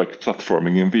like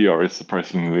platforming in VR is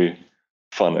surprisingly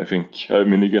fun, I think. I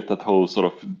mean, you get that whole sort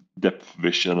of depth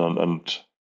vision, and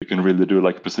you can really do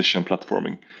like precision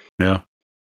platforming. Yeah.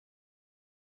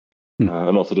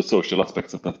 And also the social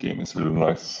aspects of that game is really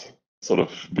nice. Sort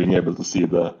of being able to see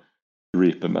the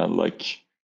Reaper Man like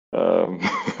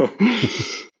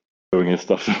doing his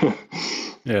stuff.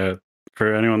 Yeah.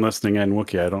 For anyone listening in,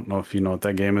 Wookie, I don't know if you know what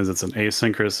that game is. It's an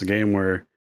asynchronous game where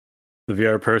the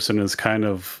VR person is kind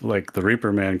of like the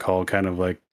Reaper Man call, kind of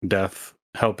like Death,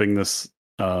 helping this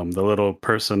the little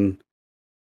person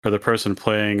or the person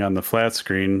playing on the flat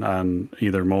screen on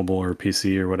either mobile or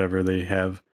PC or whatever they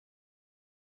have.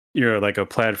 You're like a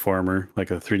platformer,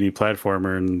 like a 3D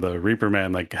platformer, and the Reaper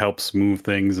Man like helps move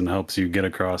things and helps you get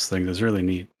across things. It's really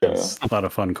neat. It's a lot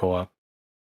of fun co-op.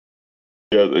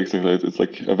 Yeah, exactly. It's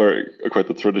like quite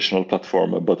a traditional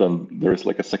platformer, but then there's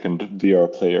like a second VR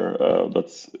player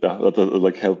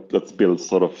that builds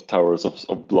sort of towers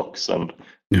of blocks and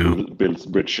builds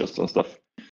bridges and stuff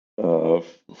for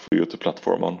you to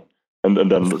platform on. And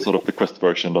then sort of the Quest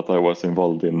version that I was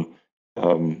involved in,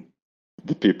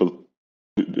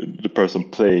 the person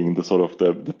playing the sort of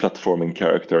the platforming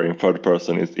character in third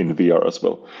person is in VR as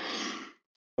well.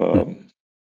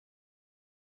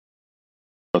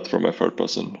 But from a third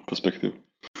person perspective.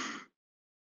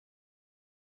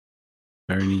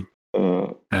 Very neat.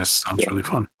 That sounds really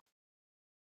fun.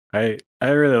 I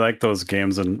really like those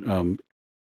games, and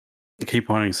I keep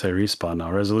wanting to say Respawn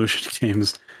now. Resolution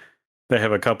Games. They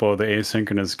have a couple of the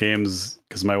asynchronous games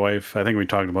because my wife, I think we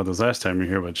talked about this last time you were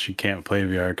here, but she can't play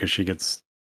VR because she gets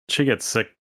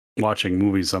sick watching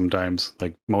movies sometimes,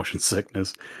 like motion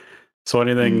sickness. So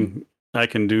anything I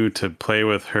can do to play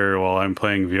with her while I'm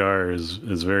playing VR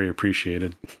is very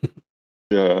appreciated.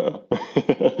 Yeah.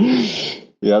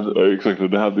 Yeah, exactly.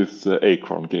 They have this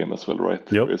Acorn game as well, right?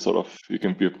 Yep. Where sort of you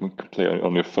can play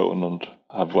on your phone and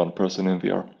have one person in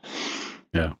VR.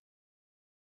 Yeah.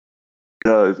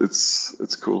 Yeah,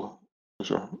 it's cool for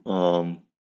sure. And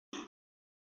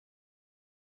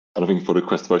I think for the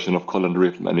Quest version of Colin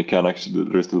Rift, man, you can actually,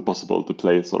 there's still possible to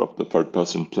play sort of the third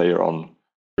person player on.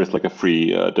 There's like a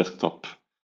free desktop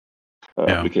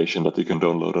application that you can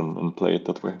download and play it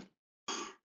that way.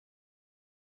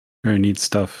 Very neat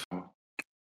stuff.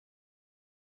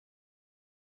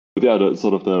 But yeah,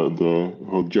 the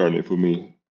whole journey for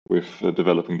me with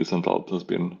developing the Alps has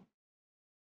been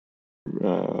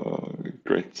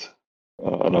great,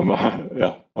 and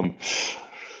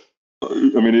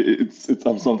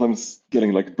I'm sometimes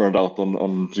getting like burned out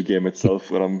on the game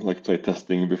itself when I'm like play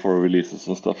testing before releases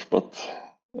and stuff. But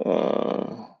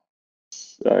I'm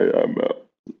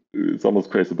it's almost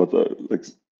crazy, but like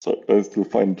so I still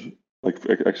find like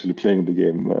actually playing the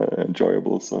game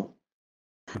enjoyable. So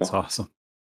That's awesome.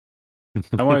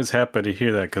 I'm always happy to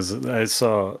hear that because I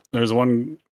saw there's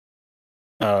one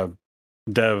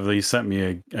dev he sent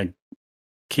me a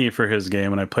key for his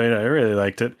game and I played it. I really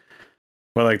liked it.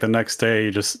 But like the next day,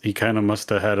 he kind of must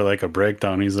have had like a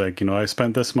breakdown. He's like, I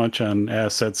spent this much on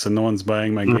assets and no one's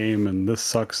buying my game and this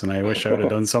sucks and I wish I would have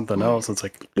done something else. It's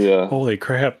like, holy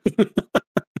crap.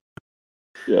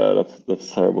 Yeah,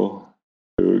 that's terrible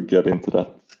to get into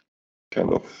that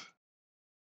kind of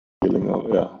feeling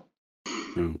of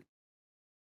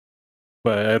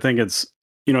But I think it's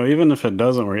even if it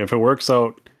doesn't work, if it works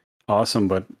out, awesome.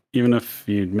 But even if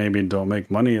you maybe don't make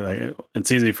money, like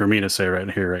it's easy for me to say right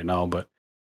here, right now, but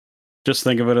just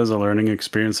think of it as a learning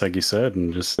experience, like you said,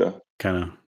 and just kind of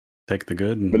take the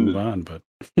good and move on. But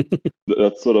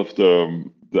that's sort of the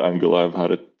angle I've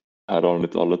had on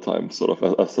it all the time, sort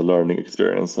of as a learning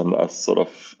experience and as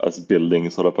building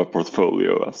sort of a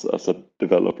portfolio as a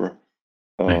developer.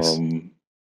 Nice.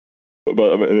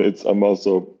 But I mean, I'm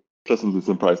also pleasantly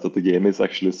surprised that the game is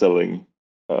actually selling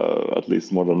at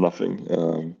least more than nothing.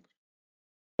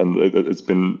 And it's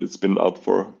been out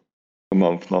for a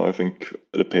month now, I think,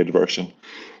 the paid version.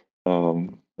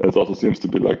 It also seems to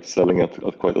be like selling at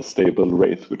quite a stable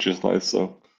rate, which is nice.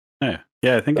 So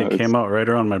yeah, I think it came out right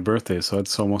around my birthday, so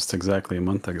it's almost exactly a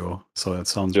month ago. So that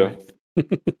sounds right.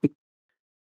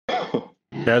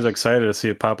 I was excited to see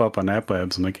it pop up on App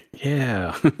Labs. I'm like,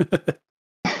 yeah.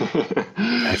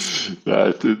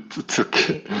 Yeah, it took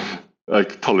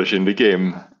like polishing the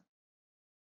game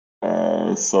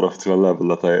sort of to a level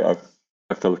that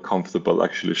I felt comfortable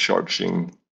actually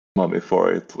charging money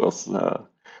for it. Was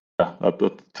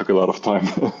that took a lot of time.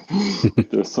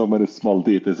 There's so many small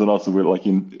details, and also we're like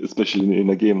especially in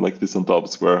a game like this on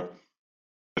Alps where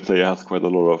the player has quite a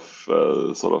lot of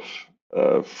sort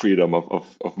of freedom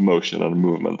of motion and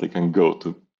movement. They can go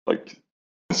to like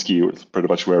ski pretty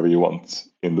much wherever you want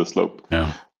in the slope.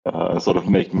 Yeah. Sort of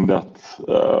making that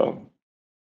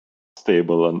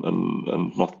stable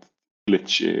and not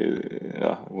glitchy.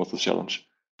 Yeah, was a challenge.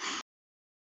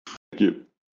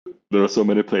 There are so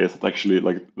many players that actually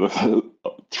like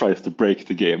tries to break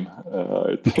the game.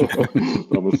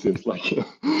 It almost seems like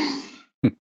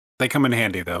they come in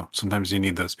handy though. Sometimes you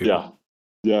need those people.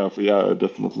 Yeah,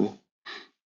 definitely.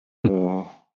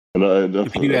 And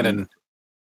if you do that in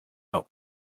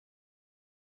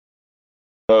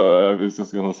I was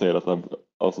just gonna say that I'm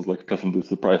also like pleasantly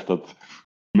surprised that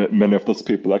many of those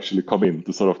people actually come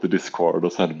into sort of the Discord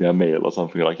or send me a mail or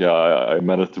something like, I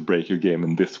managed to break your game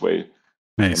in this way.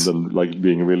 Nice. And then like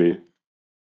being really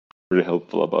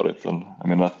helpful about it. And I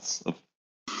mean that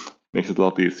makes it a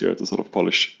lot easier to sort of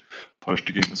polish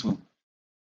the game as well.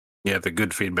 Yeah, the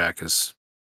good feedback is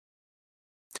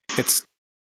it's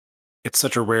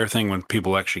such a rare thing when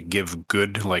people actually give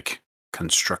good, like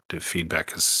constructive feedback.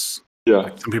 Because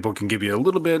like, some people can give you a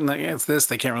little bit and like, it's this,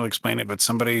 they can't really explain it, but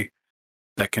somebody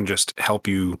that can just help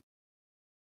you,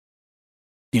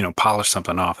 polish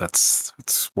something off, it's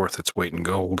worth its weight in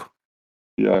gold.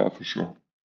 Yeah, for sure.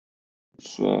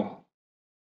 It's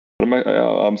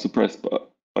I'm surprised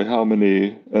by how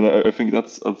many, and I think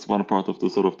that's one part of the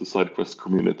sort of the side quest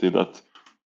community, that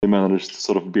they managed to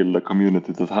sort of build a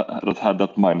community that had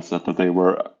that mindset that they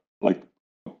were like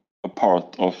a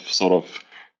part of sort of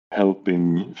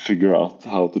helping figure out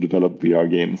how to develop VR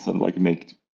games and like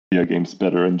make VR games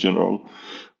better in general.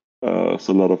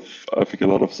 So I think a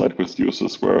lot of side quest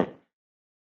users were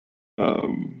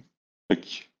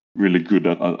like really good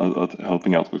at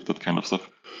helping out with that kind of stuff.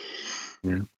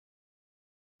 Yeah.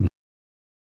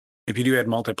 If you do add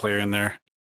multiplayer in there,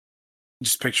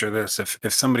 just picture this: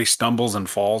 if somebody stumbles and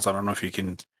falls, I don't know if you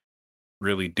can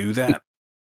really do that,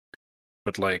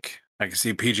 but like I can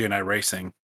see PJ and I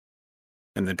racing,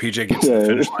 and then PJ gets to the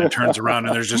finish line, turns around,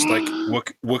 and there's just like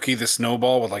Wookie the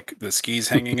snowball with like the skis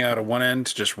hanging out of one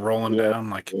end, just rolling down.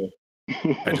 Like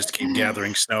I just keep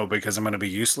gathering snow because I'm going to be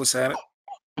useless at it.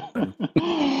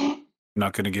 I'm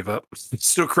not going to give up.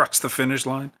 Still cross the finish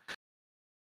line.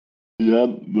 Yeah,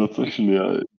 that's actually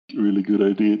a really good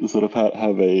idea to sort of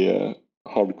have a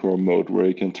hardcore mode where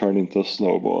you can turn into a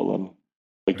snowball and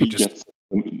like get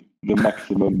the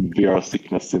maximum VR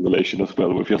sickness simulation as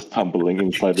well, with just tumbling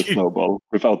inside the snowball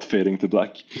without fading to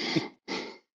black.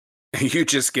 You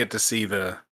just get to see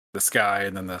the sky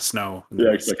and then the snow. And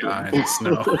then exactly. Sky and the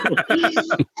snow.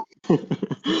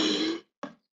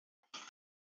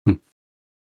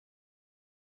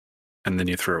 And then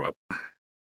you throw up.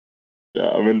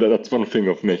 Yeah, I mean that's one thing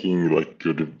of making like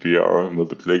good VR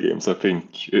multiplayer games. I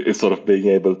think it's sort of being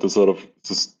able to sort of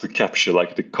to capture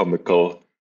like the comical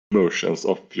motions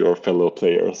of your fellow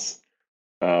players,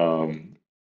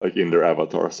 like in their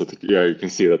avatar. So you can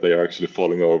see that they are actually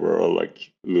falling over or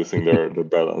like losing their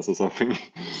balance or something.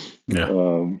 Yeah.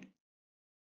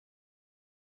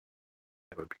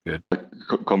 That would be good. Like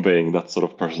conveying that sort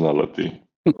of personality.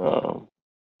 Or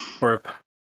if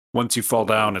once you fall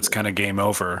down, it's kind of game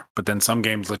over. But then some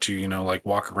games let you, like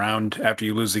walk around after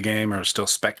you lose the game or still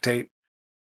spectate.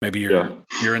 Maybe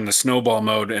you're in the snowball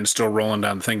mode and still rolling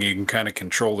down the thing. You can kind of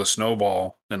control the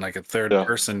snowball in like a third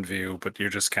person view, but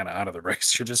you're just kind of out of the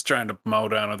race. You're just trying to mow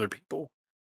down other people,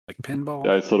 like pinball.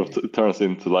 Yeah, it sort of turns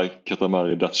into like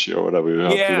Katamari Damacy or whatever. You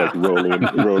have to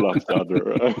like roll up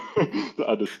the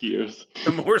other skiers.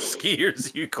 The more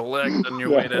skiers you collect on your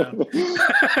way down.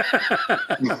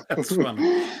 That's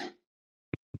funny.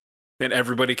 And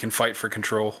everybody can fight for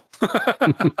control.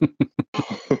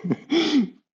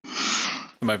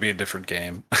 It might be a different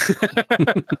game.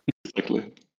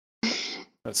 Exactly.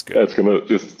 That's good. Yeah, it's gonna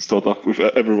just start off with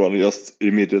everyone just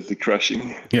immediately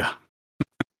crashing. Yeah.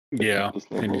 Yeah.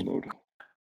 Mode.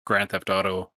 Grand Theft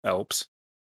Auto Alps.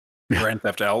 Grand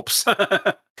Theft Alps.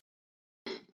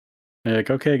 Like,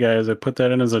 okay, guys, I put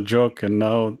that in as a joke, and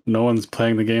now no one's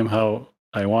playing the game how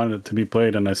I wanted it to be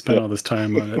played, and I spent all this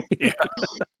time on it. Yeah,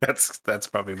 that's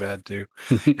probably bad too.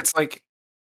 It's like,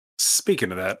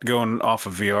 speaking of that, going off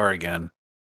of VR again,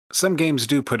 some games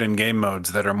do put in game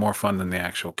modes that are more fun than the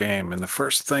actual game. And the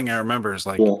first thing I remember is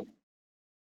like,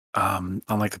 on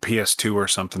like the PS2 or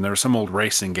something, there was some old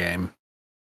racing game,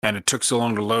 and it took so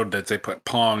long to load that they put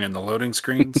Pong in the loading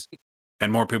screens,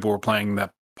 and more people were playing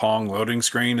that Pong loading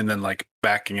screen and then like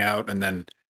backing out and then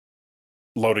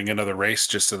loading another race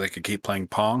just so they could keep playing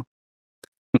Pong.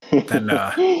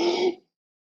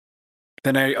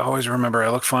 Then I always remember, I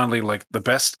look fondly, like the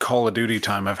best Call of Duty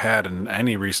time I've had in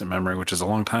any recent memory, which is a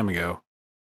long time ago,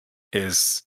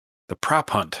 is the prop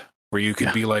hunt, where you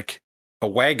could be like a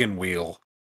wagon wheel.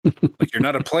 Like you're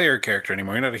not a player character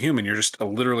anymore. You're not a human. You're just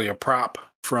literally a prop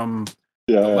from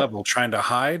the level trying to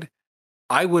hide.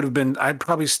 I'd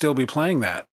probably still be playing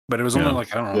that, but it was only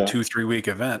like, I don't know, 2-3 week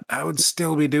event. I would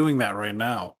still be doing that right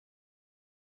now.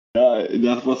 Yeah,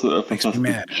 that was a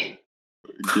fantastic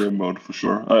game mode for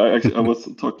sure. I was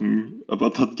talking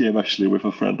about that game actually with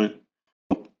a friend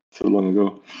not so long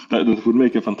ago. That would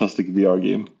make a fantastic VR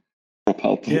game.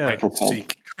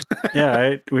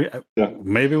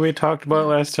 Maybe we talked about it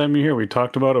last time you were here. We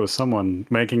talked about it with someone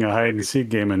making a hide and seek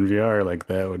game in VR. Like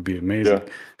that would be amazing.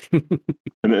 Yeah.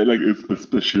 And like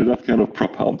especially that kind of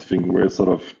prop hunt thing where sort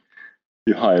of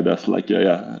you hide as like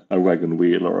a wagon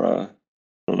wheel or a,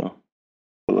 I don't know,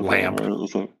 lamp or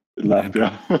something. Lamp,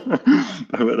 yeah.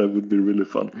 That would be really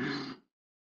fun.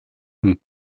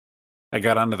 I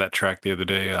got onto that track the other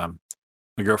day.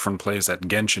 My girlfriend plays that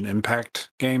Genshin Impact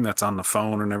game that's on the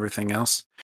phone and everything else.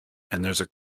 And there's a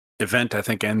event I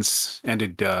think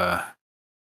ended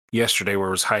yesterday where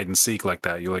it was hide and seek like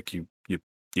that. You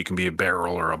can be a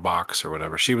barrel or a box or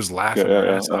whatever. She was laughing her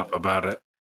ass off about it.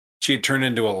 She had turned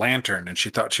into a lantern and she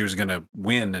thought she was gonna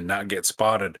win and not get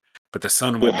spotted. But the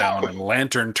sun went down and the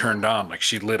lantern turned on, like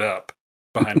she lit up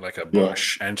behind like a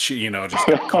bush, and she, just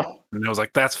got caught. And I was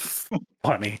like, "That's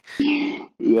funny.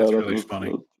 That's really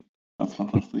funny. That's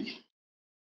fantastic."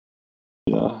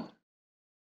 Yeah.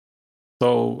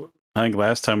 So I think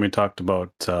last time we talked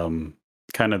about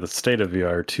kind of the state of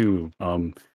VR too.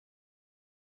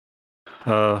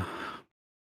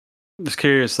 Just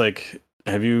curious, like,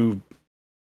 have you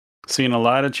seen a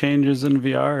lot of changes in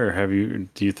VR, or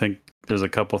do you think there's a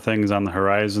couple things on the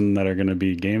horizon that are going to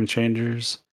be game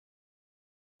changers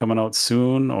coming out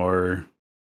soon, or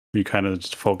you kind of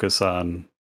just focus on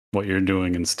what you're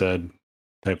doing instead,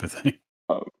 type of thing?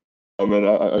 I mean,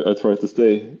 I try to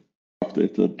stay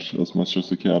updated as much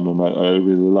as I can, and I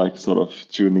really like sort of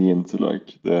tuning into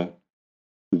like the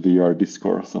VR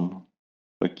discourse and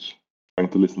like trying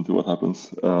to listen to what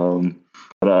happens. And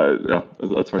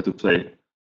I try to play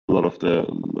a lot of the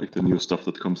new stuff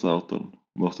that comes out and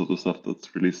most of the stuff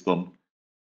that's released on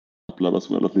Lab as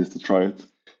well, at least to try it.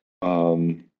 I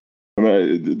mean,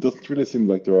 it doesn't really seem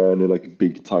like there are any like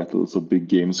big titles or big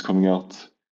games coming out.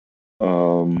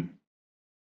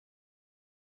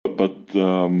 But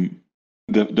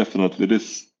definitely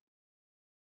this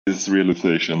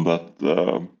realization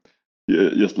that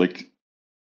just like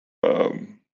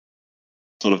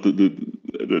sort of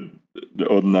the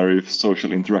ordinary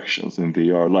social interactions in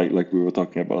VR, like we were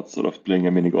talking about, sort of playing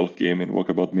a mini golf game in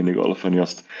Walkabout Mini Golf and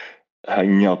just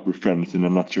hanging out with friends in a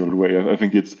natural way. I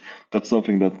think that's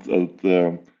something that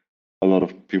a lot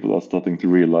of people are starting to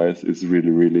realize is really,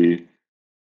 really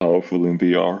powerful in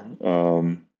VR.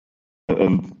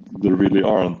 And there really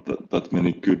aren't that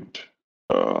many good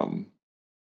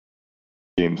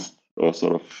games or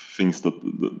sort of things that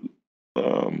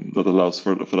allows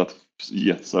for that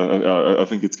yet. So I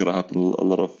think it's gonna happen a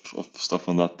lot of stuff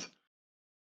on that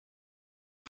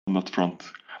front.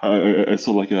 I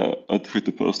saw like a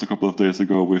Twitter post a couple of days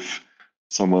ago with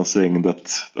someone saying that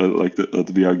that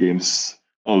VR games,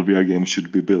 all VR games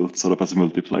should be built sort of as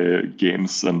multiplayer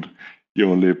games, and you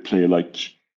only play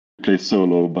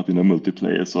solo but in a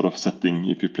multiplayer sort of setting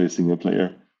if you play single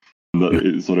player. And that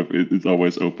it's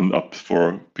always opened up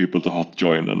for people to hot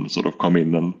join and sort of come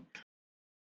in and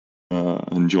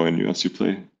join you as you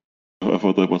play. I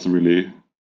thought that was a really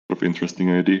sort of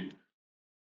interesting idea.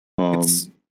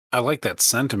 I like that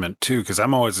sentiment too, because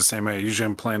I'm always the same way. Usually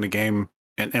I'm playing a game,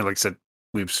 and like I said,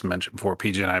 we've mentioned before,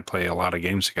 PJ and I play a lot of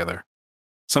games together.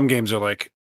 Some games are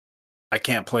like, I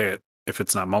can't play it if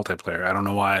it's not multiplayer. I don't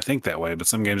know why I think that way, but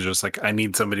some games are just like, I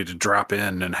need somebody to drop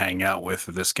in and hang out with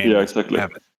this game. Yeah, exactly.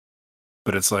 Have it.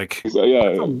 But it's like, it's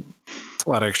a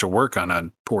lot of extra work on a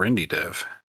poor indie dev.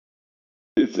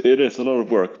 It is a lot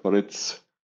of work, but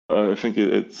I think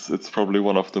it's probably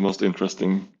one of the most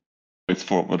interesting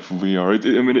format for VR.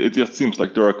 It just seems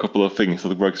like there are a couple of things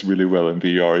that works really well in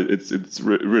VR. It's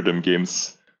rhythm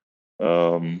games,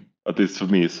 at least for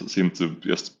me, seem to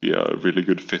just be a really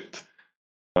good fit.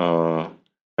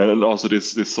 And also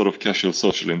this sort of casual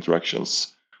social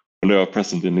interactions, when they are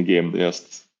present in the game, they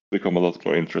just become a lot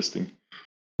more interesting.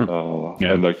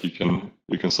 And like you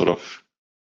can sort of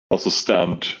also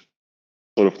stand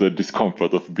sort of the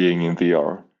discomfort of being in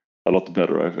VR a lot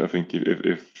better. I think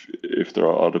if there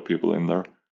are other people in there.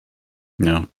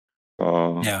 Yeah.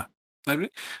 Yeah. And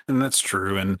that's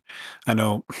true. And I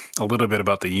know a little bit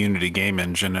about the Unity game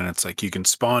engine, and it's like you can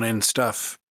spawn in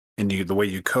stuff, and the way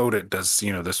you code it does,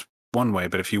 this one way.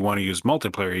 But if you want to use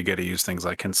multiplayer, you got to use things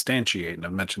like instantiate. And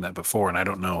I've mentioned that before, and I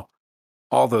don't know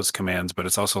all those commands, but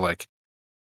it's also like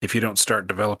if you don't start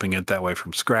developing it that way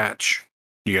from scratch,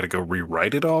 you got to go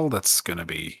rewrite it all. That's going to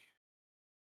be.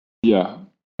 Yeah.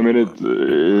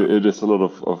 It is a lot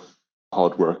of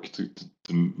hard work to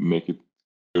make it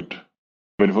good.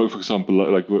 For example,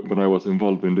 like when I was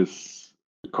involved in this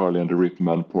Carly and the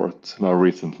Reapman port now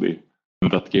recently,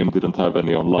 that game didn't have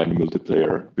any online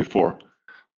multiplayer before,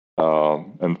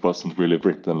 and wasn't really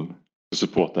written to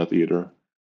support that either.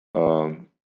 And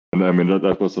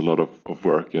that was a lot of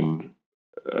work, and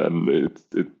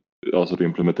it also the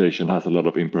implementation has a lot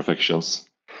of imperfections.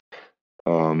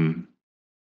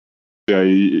 Yeah,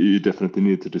 you definitely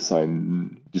need to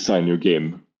design your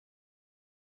game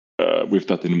with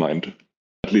that in mind,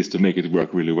 at least to make it work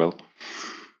really well.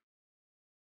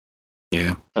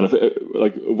 Yeah. And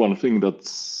like one thing that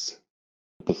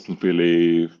doesn't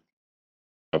really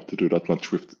have to do that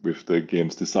much with the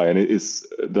game's design is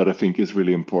that I think is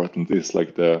really important is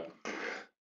like the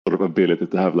sort of ability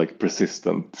to have like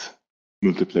persistent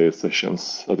multiplayer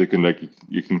sessions that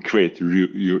you can create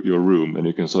your room and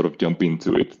you can sort of jump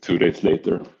into it 2 days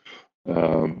later.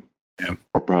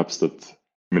 Or perhaps that,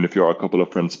 if you are a couple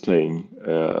of friends playing,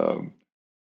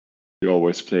 you're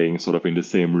always playing sort of in the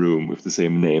same room with the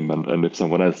same name, and if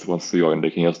someone else wants to join,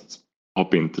 they can just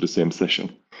hop into the same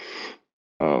session.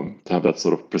 To have that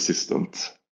sort of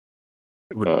persistent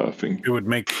thing. It would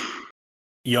make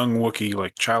young Wookiee,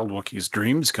 like child Wookiee's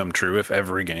dreams come true if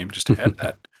every game just had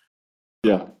that.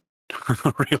 Yeah.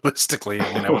 Realistically,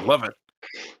 I would love it.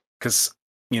 Because,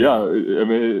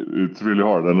 it's really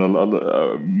hard,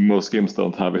 and most games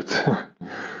don't have it.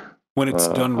 When it's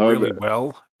done really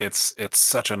well, it's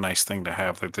such a nice thing to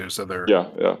have. Like there's other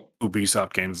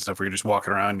Ubisoft games and stuff where you're just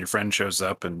walking around, your friend shows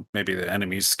up, and maybe the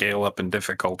enemies scale up in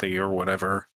difficulty or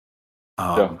whatever.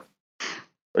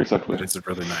 Exactly. It's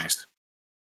really nice.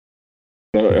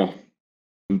 Yeah.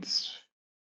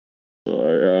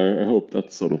 I hope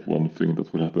that's sort of one thing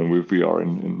that will happen with VR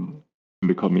in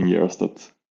the coming years,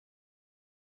 that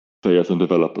players and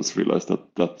developers realize that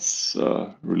that's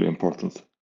really important.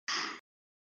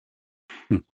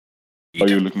 Are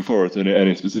you looking forward to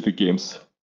any specific games?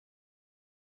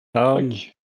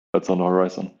 Like that's on the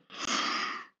horizon?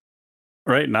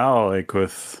 Right now, like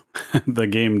with the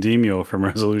game Demio from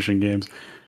Resolution Games,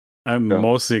 I'm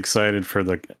mostly excited for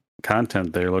the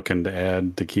content they're looking to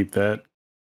add to keep that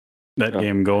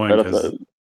game going.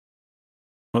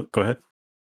 Go ahead.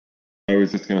 I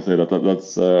was just gonna say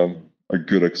that's a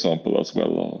good example as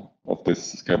well of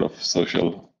this kind of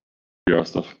social VR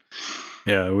stuff.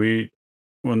 Yeah,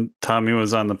 when Tommy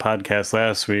was on the podcast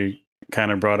last week,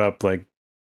 kind of brought up like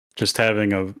just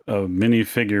having a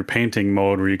minifigure painting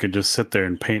mode where you could just sit there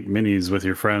and paint minis with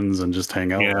your friends and just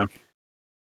hang out. Yeah.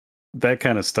 That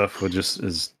kind of stuff would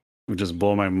just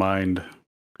blow my mind.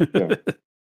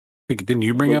 Didn't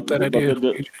you bring up that idea?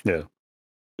 Yeah.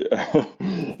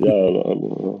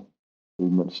 I'll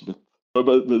mention it. But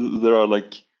there are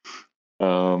like,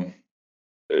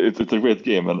 it's a great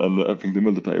game, and I think the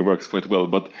multiplayer works quite well.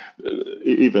 But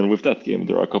even with that game,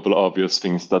 there are a couple of obvious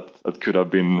things that could have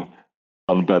been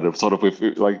done better. Sort of with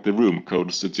like the room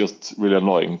codes, it's just really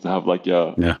annoying to have like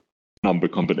a number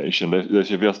combination. They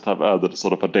should just have added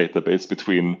sort of a database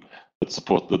between that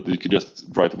support that you could just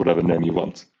write whatever name you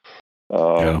want.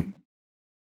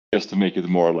 Just to make it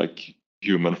more like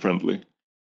human friendly.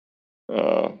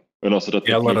 And also that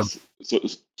makes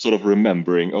sort of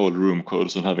remembering old room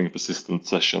codes and having persistent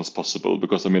sessions possible,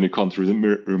 because I mean you can't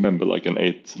remember like an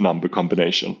 8-number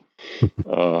combination,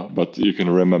 but you can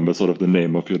remember sort of the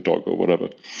name of your dog or whatever.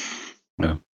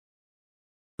 Yeah.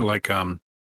 Like so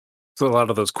a lot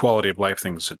of those quality of life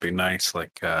things would be nice,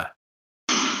 like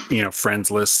friends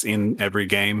lists in every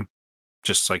game.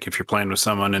 Just like if you're playing with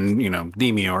someone and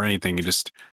Demio or anything, you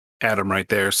just add them right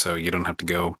there, so you don't have to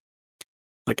go.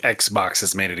 Like Xbox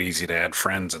has made it easy to add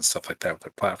friends and stuff like that with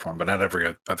their platform, but not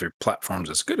every other platform's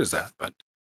as good as that. But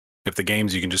if the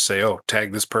games, you can just say, oh,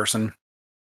 tag this person,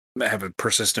 have a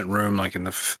persistent room, like in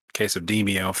the case of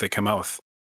Demio, if they come out with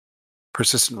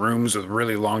persistent rooms with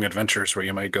really long adventures where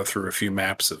you might go through a few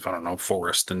maps of, I don't know,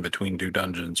 forest in between 2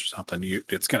 dungeons or something,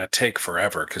 it's going to take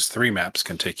forever, because 3 maps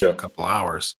can take you a couple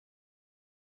hours.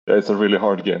 Yeah, it's a really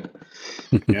hard game.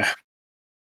 Yeah.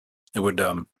 It would,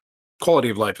 quality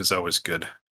of life is always good.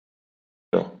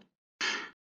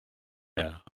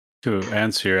 Yeah. To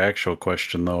answer your actual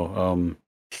question, though,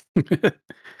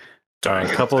 a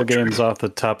couple of games off the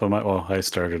top of I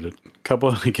started it. A couple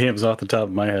of games off the top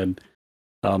of my head.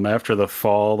 After the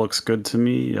Fall looks good to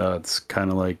me. It's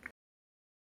kind of like,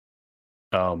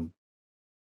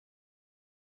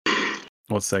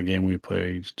 what's that game we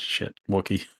played? Shit,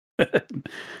 Wookie.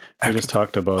 We just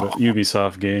talked about it.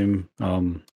 Ubisoft game.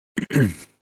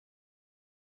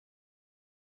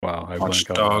 Wow, I Watch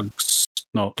blank out. Dogs.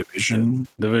 No, Division.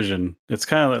 Division. It's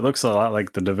kind of, it looks a lot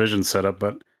like the Division setup,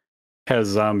 but has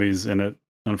zombies in it,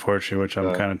 unfortunately, which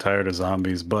I'm kind of tired of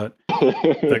zombies. But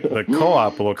the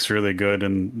co-op looks really good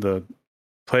and the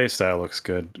play style looks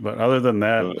good. But other than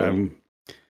that, I'm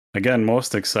again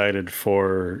most excited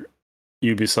for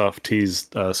Ubisoft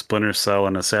teased Splinter Cell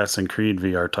and Assassin's Creed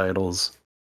VR titles.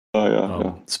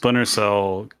 Splinter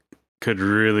Cell could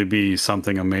really be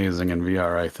something amazing in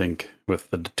VR, I think, with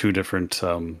the 2 different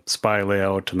spy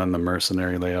layout and then the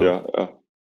mercenary layout.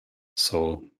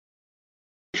 So,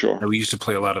 sure. We used to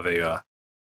play a lot of the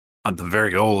on the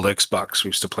very old Xbox. We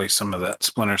used to play some of that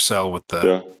Splinter Cell with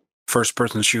the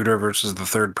first-person shooter versus the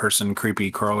third-person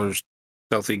creepy crawlers,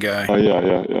 stealthy guy.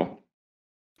 Yeah.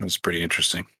 It was pretty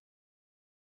interesting.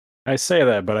 I say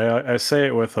that, but I say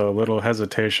it with a little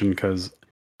hesitation because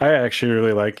I actually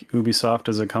really like Ubisoft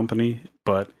as a company,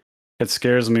 but it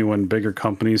scares me when bigger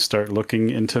companies start looking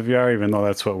into VR, even though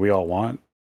that's what we all want.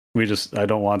 I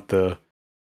don't want the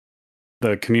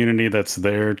community that's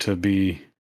there to be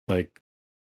like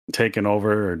taken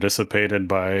over or dissipated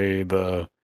by the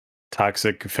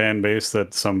toxic fan base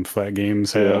that some flat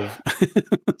games have.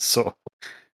 So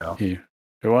we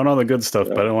want all the good stuff,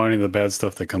 but I don't want any of the bad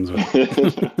stuff that comes with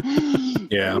it.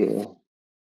 Yeah.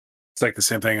 It's like the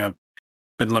same thing I've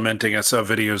been lamenting. I saw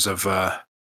videos of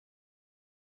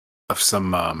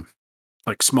some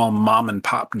like small mom and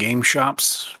pop game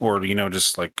shops, or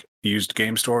just like used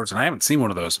game stores, and I haven't seen one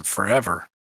of those in forever.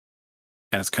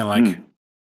 And it's kind of like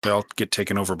they all get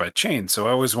taken over by chains. So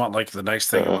I always want like the nice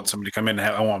thing. I want somebody to come in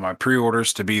and I want my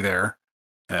pre-orders to be there,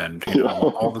 and I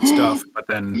want all the stuff. But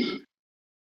then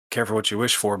careful what you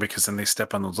wish for, because then they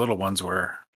step on those little ones.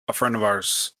 Where a friend of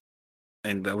ours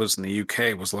and that lives in the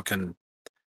UK was looking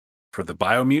for the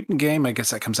Biomutant game. I guess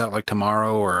that comes out like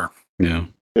tomorrow or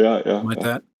something like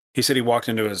that. He said he walked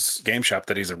into his game shop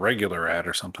that he's a regular at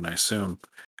or something, I assume.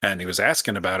 And he was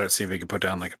asking about it, see if he could put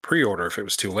down like a pre-order if it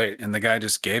was too late. And the guy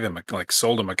just gave him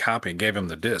sold him a copy and gave him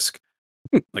the disc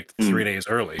like 3 days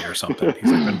early or something. He's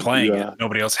like, been playing it.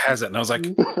 Nobody else has it. And I was like,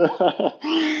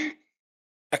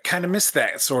 I kind of miss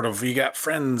that sort of, you got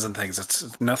friends and things.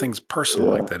 It's nothing's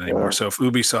personal like that anymore. So if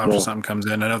Ubisoft or something comes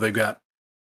in, I know they've got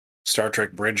Star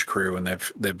Trek Bridge Crew and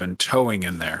they've been towing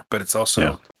in there, but it's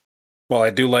also, well,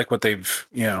 I do like what they've,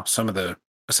 some of the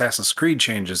Assassin's Creed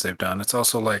changes they've done. It's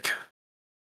also like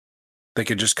they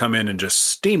could just come in and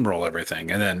just steamroll everything.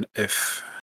 And then if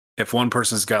one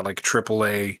person's got like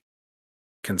AAA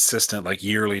consistent like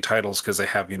yearly titles because they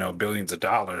have billions of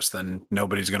dollars, then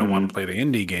nobody's going to want to play the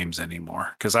indie games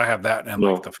anymore. Because I have that and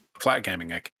like the flat gaming,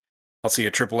 like I'll see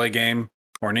a AAA game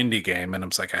or an indie game and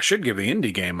I'm like, I should give the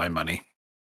indie game my money.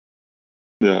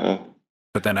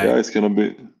 But then it's gonna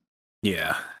be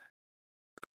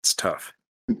it's tough.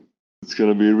 it's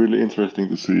gonna be really interesting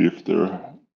to see if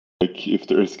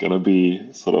there is gonna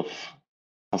be sort of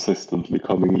consistently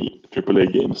coming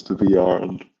AAA games to VR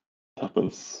and what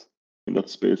happens in that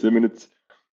space. I mean, it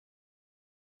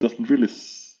doesn't really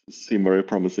seem very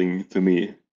promising to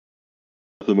me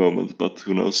at the moment, but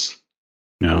who knows?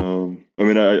 Yeah. I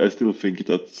mean, I still think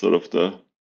that sort of the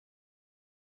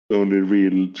only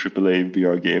real AAA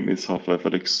VR game is Half-Life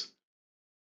Alyx.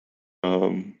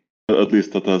 At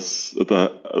least that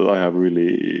I have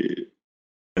really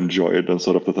enjoyed and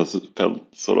sort of that has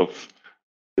felt sort of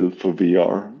built for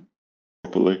VR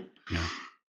properly. Yeah.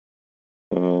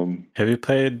 Have you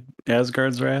played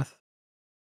Asgard's Wrath?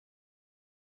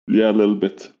 Yeah, a little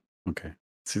bit. Okay.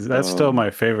 See, that's still my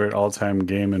favorite all-time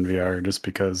game in VR, just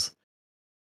because,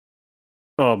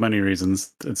 well, many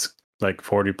reasons. It's like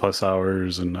 40 plus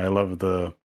hours, and I love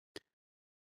the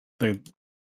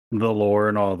lore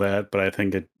and all that. But I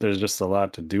think there's just a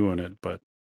lot to do in it. But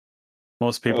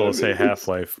most people will say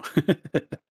Half-Life.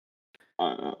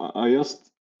 I just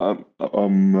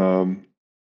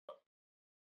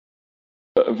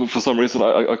for some reason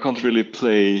I can't really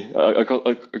play. I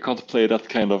can't play that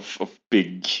kind of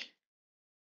big,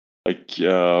 like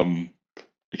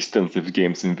extensive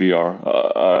games in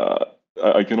VR.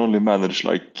 I can only manage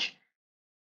like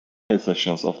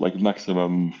sessions of like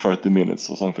maximum 30 minutes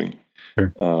or something.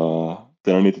 Sure.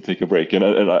 Then I need to take a break, and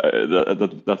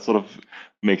that sort of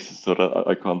makes it so that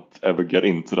I can't ever get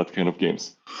into that kind of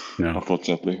games. No.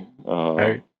 Unfortunately.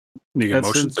 Do you get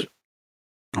motion sick?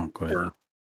 Oh, go ahead.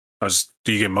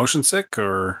 Do you get motion sick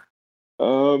or?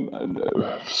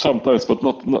 Sometimes, but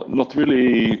not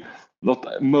really,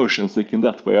 not motion sick in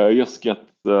that way. I just get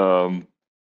so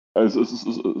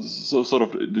sort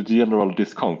of the general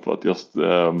discomfort just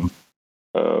takes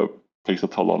a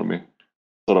toll on me.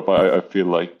 Sort of, I feel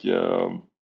like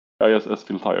I just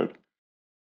feel tired,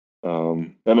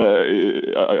 and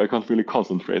I can't really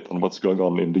concentrate on what's going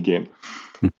on in the game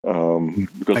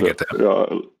because I get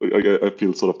that. I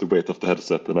feel sort of the weight of the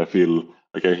headset, and I feel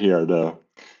like I hear at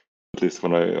least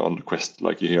when I on the Quest,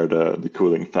 like you hear the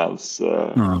cooling fans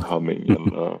humming,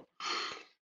 and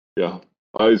yeah.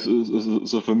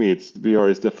 So for me, VR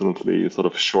is definitely sort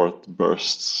of short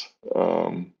bursts.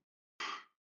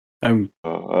 And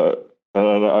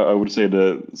I would say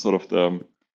the sort of the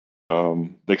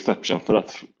exception from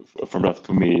that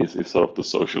for me is sort of the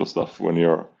social stuff when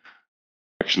you're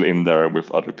actually in there with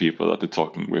other people that you're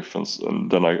talking with, and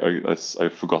then I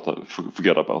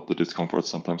forget about the discomfort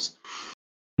sometimes.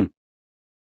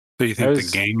 Do you think the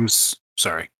games?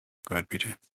 Sorry, go ahead,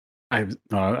 PJ. I'm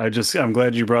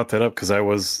glad you brought that up, because I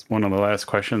was one of the last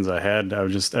questions I had. I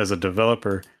was just, as a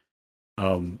developer,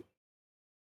 VR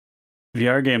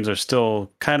games are still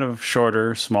kind of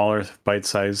shorter, smaller,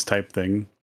 bite-sized type thing.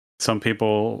 Some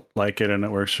people like it and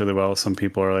it works really well. Some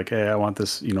people are like, hey, I want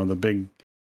this, the big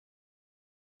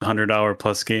 100-hour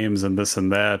plus games and this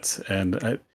and that.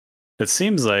 And it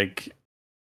seems like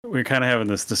we're kind of having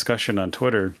this discussion on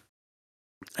Twitter,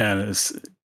 and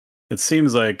it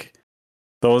seems like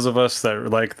those of us that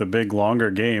like the big,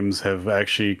 longer games have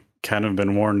actually kind of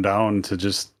been worn down to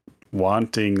just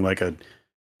wanting like a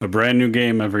brand new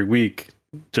game every week,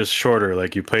 just shorter.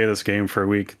 Like, you play this game for a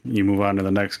week, you move on to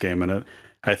the next game. And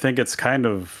I think it's kind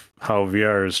of how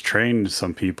VR has trained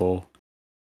some people.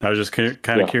 I was just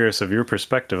kind of curious of your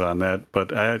perspective on that,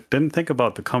 but I didn't think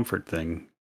about the comfort thing.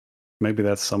 Maybe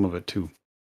that's some of it too.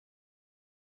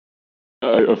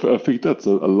 I think that's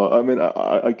a lot. I mean,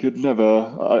 I could never.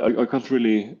 I can't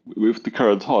really, with the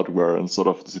current hardware and sort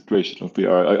of the situation of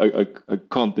VR. I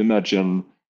can't imagine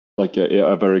like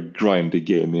a very grindy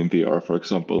game in VR, for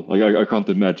example. Like I can't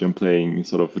imagine playing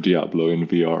sort of Diablo in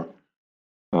VR,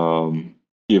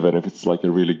 even if it's like a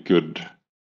really good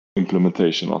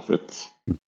implementation of it.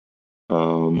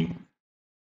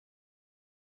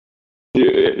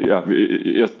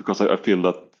 Yes, because I feel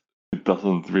that it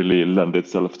doesn't really lend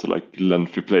itself to like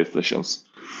lengthy play sessions.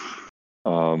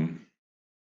 And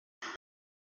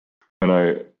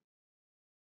I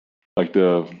like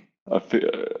I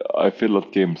feel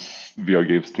that VR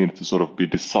games need to sort of be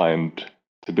designed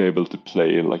to be able to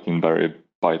play like in very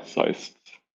bite-sized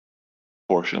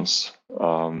portions.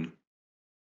 And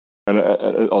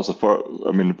also for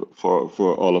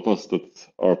all of us that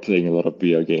are playing a lot of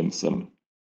VR games and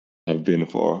have been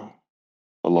for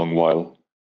a long while.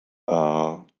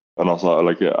 And also,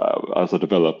 like as a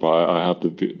developer, I have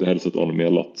the headset on me a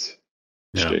lot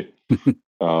each day.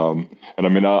 And I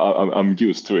mean, I'm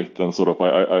used to it, and sort of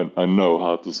I know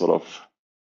how to sort of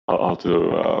how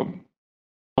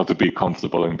to be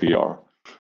comfortable in VR.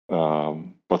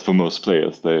 But for most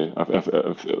players,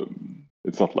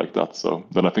 it's not like that. So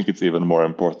then I think it's even more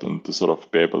important to sort of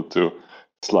be able to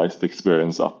slice the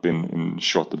experience up in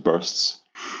shorter bursts.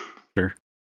 Sure.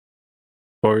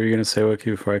 What were you going to say,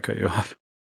 Wiki, before I cut you off?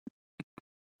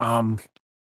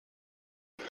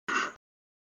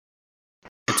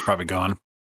 It's probably gone.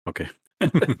 Okay.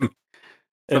 It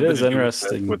Something is to do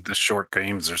interesting. with the short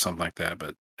games or something like that,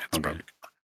 but it's Okay. probably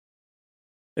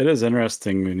It is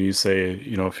interesting when you say,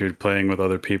 if you're playing with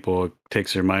other people, it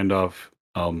takes your mind off.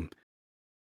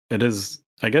 It is,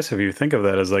 I guess, if you think of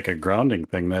that as like a grounding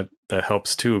thing, that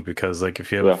helps too, because like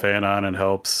if you have a fan on, it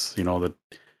helps.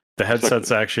 The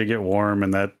headsets actually get warm,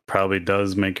 and that probably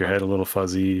does make your head a little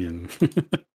fuzzy. And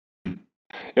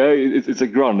yeah, it's a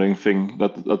grounding thing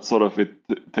that sort of it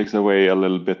takes away a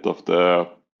little bit of the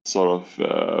sort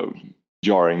of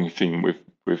jarring thing with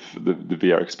the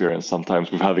VR experience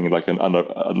sometimes, with having like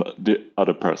the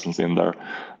other persons in there.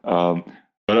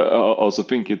 But I also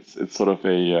think it's sort of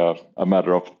a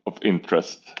matter of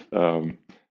interest.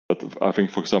 But I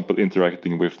think, for example,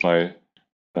 interacting with my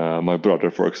brother,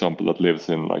 for example, that lives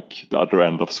in like the other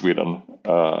end of Sweden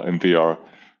in VR,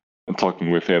 and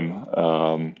talking with him,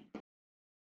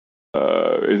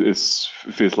 it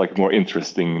feels like more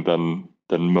interesting than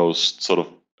most sort of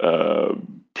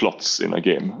plots in a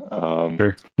game.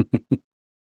 sure.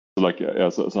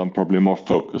 So I'm probably more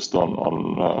focused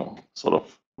on sort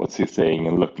of what he's saying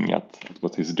and looking at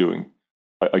what he's doing,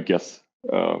 I guess.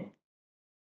 I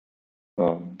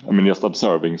mean, just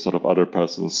observing sort of other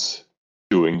persons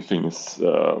doing things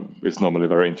is normally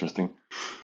very interesting.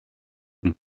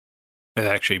 It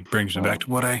actually brings me back to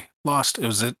what I lost. It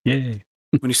was Yay.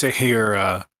 When you say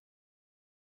here,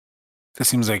 it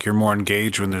seems like you're more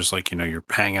engaged when there's like, you're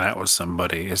hanging out with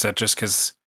somebody. Is that just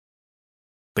because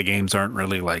the games aren't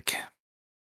really like,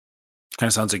 kind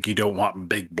of sounds like you don't want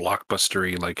big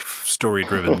blockbustery, like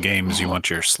story-driven games. You want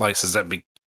your slices. That be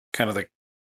kind of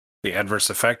the adverse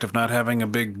effect of not having a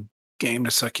big game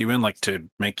to suck you in, like to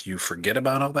make you forget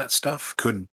about all that stuff?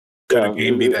 Could a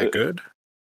game be that good?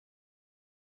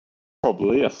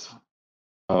 Probably, yes.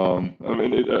 I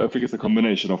mean, I think it's a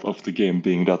combination of the game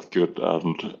being that good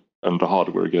and the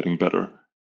hardware getting better.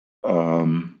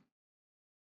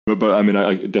 But I mean,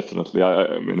 I definitely,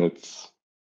 I mean,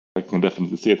 I can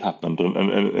definitely see it happen,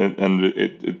 and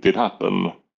it did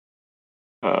happen,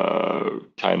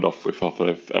 kind of with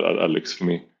Half-Life Alyx for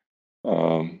me.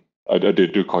 I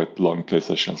did do quite long play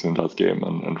sessions in that game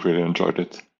and really enjoyed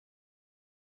it.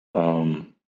 But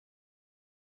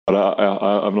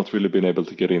I've not really been able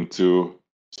to get into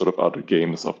sort of other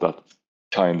games of that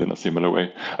kind in a similar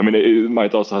way. I mean, it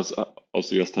might also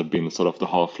just have been sort of the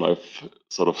Half-Life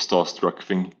sort of starstruck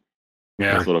thing.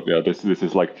 Yeah. Sort of, this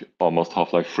is like almost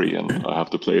Half-Life 3 and I have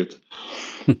to play it.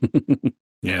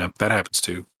 Yeah, that happens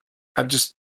too. I've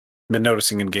just been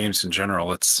noticing in games in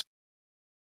general,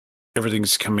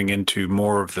 everything's coming into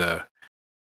more of the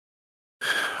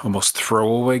almost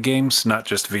throwaway games, not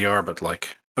just VR, but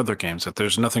like other games, that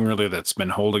there's nothing really that's been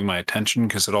holding my attention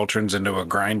because it all turns into a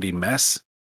grindy mess.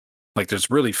 Like there's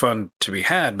really fun to be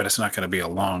had, but it's not going to be a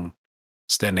long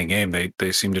standing game.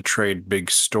 They seem to trade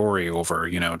big story over,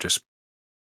 just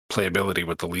playability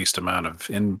with the least amount of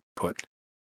input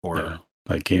or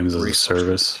like games as a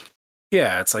service.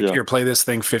 Yeah, it's like, here, play this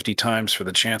thing 50 times for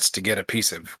the chance to get a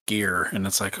piece of gear. And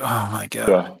it's like, oh my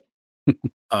God.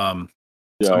 So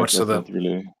much so that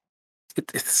really...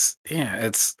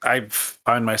 I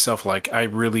find myself like, I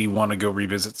really want to go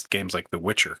revisit games like The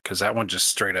Witcher, because that one just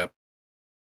straight up,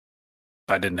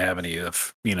 I didn't have any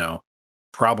of,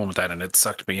 problem with that, and it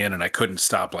sucked me in, and I couldn't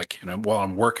stop, like, while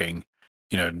I'm working,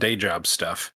 day job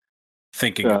stuff,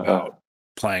 thinking about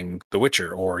playing The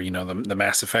Witcher, or, the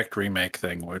Mass Effect remake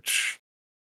thing, which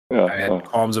I had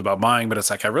qualms about buying, but it's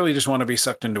like, I really just want to be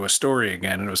sucked into a story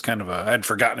again. And it was kind of I had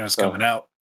forgotten it was coming out.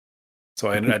 So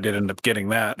I did end up getting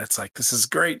that. And it's like, this is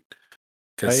great.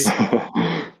 Because,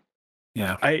 I've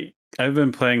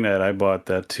been playing that. I bought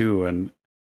that too. And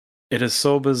it is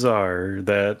so bizarre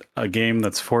that a game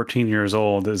that's 14 years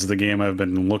old is the game I've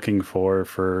been looking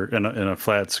for in a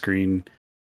flat screen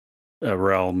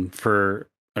realm for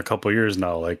a couple years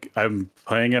now. Like, I'm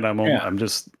playing it.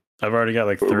 I've already got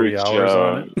like 30 hours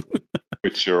on it.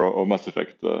 Witcher or Mass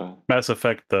Effect? Mass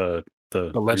Effect, the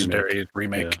legendary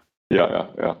remake.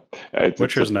 Yeah.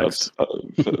 Witcher's next.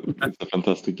 It's a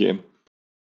fantastic game.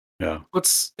 Yeah.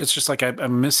 It's just like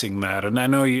I'm missing that, and I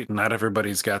know not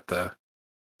everybody's got the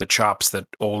chops that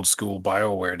old school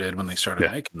BioWare did when they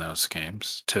started making those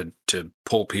games to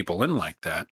pull people in like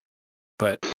that.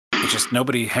 But it's just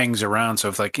nobody hangs around.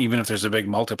 So even if there's a big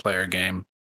multiplayer game,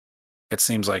 it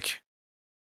seems like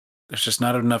there's just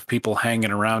not enough people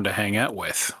hanging around to hang out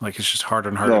with. Like it's just harder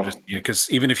and harder to,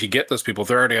 because even if you get those people,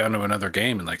 they're already onto another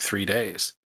game in like 3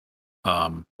 days.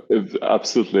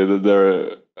 Absolutely,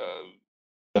 there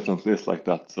definitely is like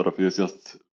that. Sort of, it's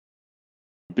just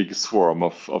a big swarm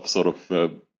of sort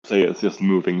of players just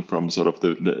moving from sort of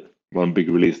the one big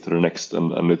release to the next,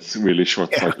 and it's really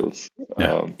short cycles.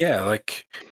 Yeah, like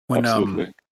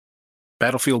when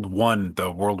Battlefield 1,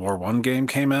 the World War I game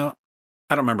came out.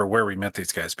 I don't remember where we met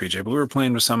these guys, PJ, but we were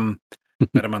playing with met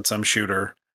them on some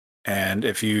shooter. And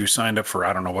if you signed up for,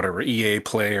 I don't know, whatever EA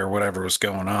Play or whatever was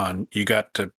going on, you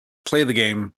got to play the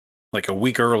game like a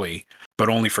week early, but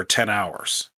only for 10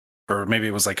 hours. Or maybe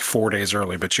it was like 4 days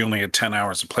early, but you only had 10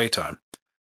 hours of playtime.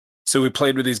 So we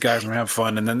played with these guys and we had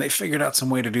fun. And then they figured out some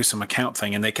way to do some account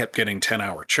thing, and they kept getting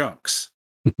 10-hour chunks.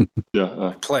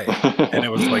 Play. And it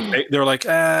was like, they were like,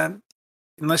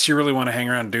 unless you really want to hang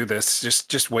around and do this,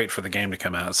 just wait for the game to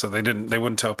come out. So they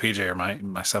wouldn't tell PJ or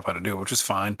myself how to do it, which is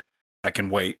fine. I can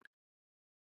wait.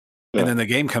 And then the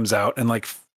game comes out, and like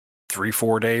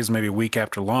 3-4 days, maybe a week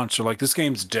after launch, they're like, this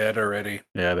game's dead already.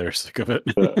 Yeah, they're sick of it.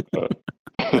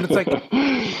 And it's like,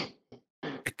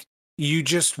 you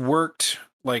just worked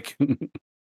like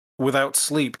without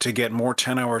sleep to get more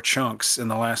 10-hour chunks in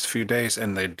the last few days,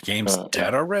 and the game's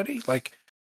dead already? Like,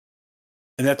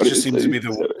 and that just seems to be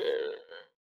the...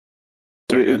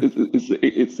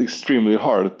 It's extremely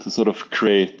hard to sort of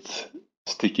create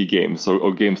sticky games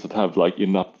or games that have like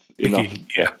enough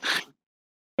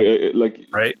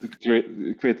right,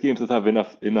 create games that have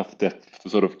enough depth to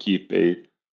sort of keep a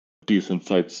decent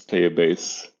sized player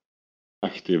base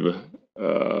active.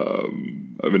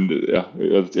 I mean,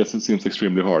 it seems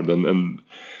extremely hard, and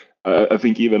I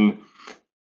think even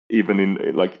in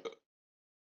like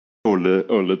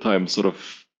older times, sort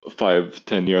of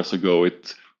 5-10 years ago,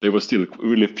 there were still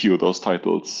really few of those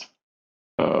titles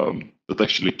that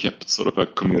actually kept sort of a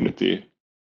community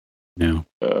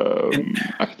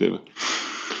active.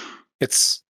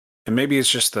 And maybe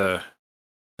it's just the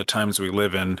times we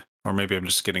live in, or maybe I'm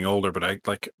just getting older, but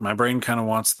my brain kind of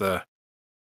wants the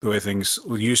way things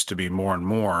used to be more and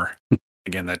more.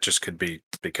 Again, that just could be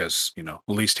because, at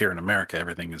least here in America,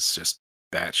 everything is just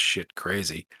batshit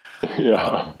crazy.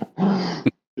 Yeah.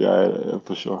 Yeah,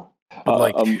 for sure.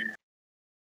 But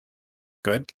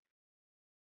go ahead.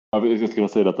 I was just gonna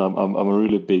say that I'm a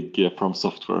really big From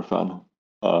Software fan.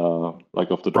 Like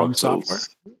of the Dark Souls.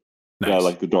 Nice. Yeah,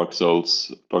 like the Dark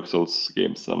Souls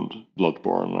games and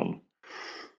Bloodborne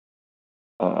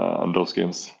and those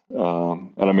games.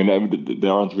 And I mean, they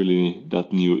aren't really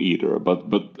that new either. But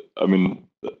I mean,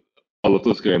 a lot of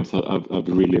those games have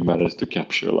really managed to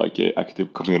capture like an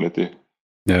active community.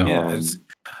 Yeah.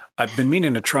 I've been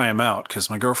meaning to try them out because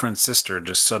my girlfriend's sister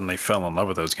just suddenly fell in love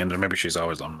with those games. Or maybe she's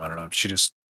always on them. I don't know.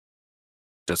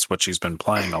 That's what she's been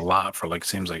playing a lot for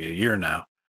seems like a year now.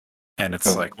 And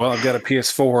it's like, well, I've got a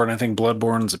PS4 and I think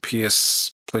Bloodborne's a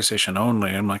PlayStation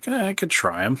only. I'm like, I could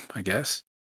try them, I guess.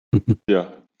 Yeah.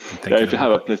 If you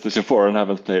have a PlayStation 4 and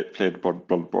haven't played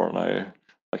Bloodborne,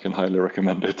 I can highly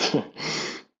recommend it.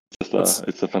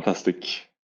 It's a fantastic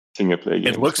single player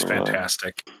game. It looks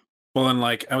fantastic. Well, and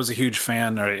I was a huge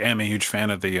fan, or I am a huge fan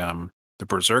of the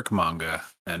Berserk manga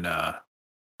and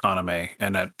anime,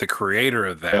 and the creator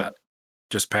of that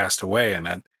just passed away,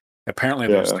 and apparently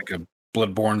there's like a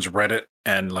Bloodborne's Reddit,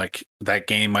 and that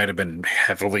game might have been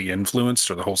heavily influenced,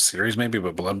 or the whole series maybe,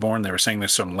 but Bloodborne, they were saying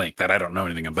there's some link that I don't know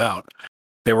anything about.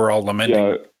 They were all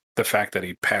lamenting the fact that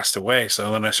he passed away.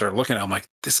 So then I started looking at it, I'm like,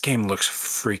 this game looks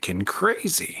freaking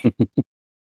crazy.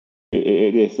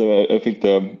 It is. I think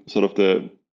the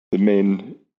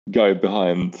main guy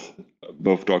behind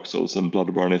both Dark Souls and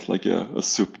Bloodborne is like a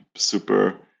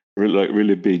super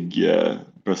really big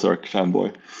Berserk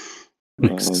fanboy.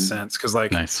 Makes sense because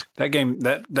that game,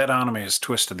 that anime is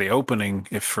twisted. The opening,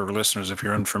 for listeners, if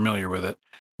you're unfamiliar with it,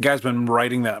 the guy's been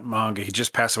writing that manga. He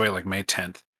just passed away May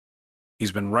 10th.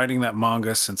 He's been writing that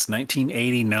manga since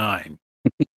 1989.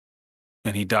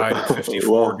 And he died at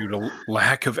 54 due to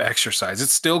lack of exercise.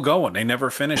 It's still going. They never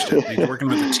finished it. He's working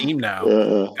with a team now.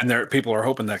 And people are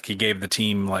hoping that he gave the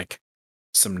team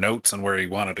some notes on where he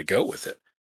wanted to go with it.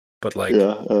 But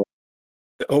the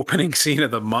opening scene of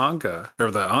the manga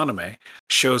or the anime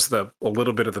shows a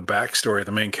little bit of the backstory of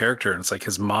the main character. And it's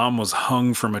his mom was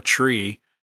hung from a tree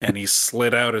and he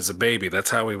slid out as a baby.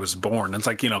 That's how he was born. It's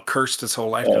cursed his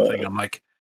whole life kind of thing. I'm like,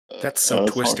 that's so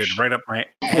twisted, harsh. Right up my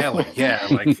alley. Yeah,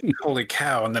 holy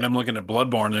cow. And then I'm looking at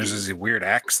Bloodborne, there's these weird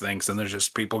axe things, and there's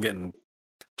just people getting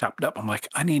chopped up. I'm like,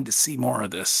 I need to see more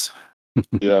of this.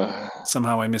 Yeah.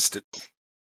 Somehow I missed it.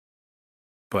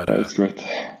 But that's great.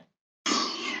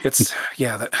 It's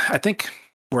I think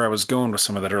where I was going with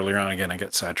some of that earlier on. Again, I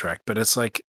get sidetracked, but it's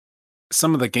like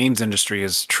some of the games industry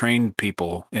has trained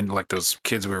people, and like those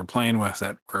kids we were playing with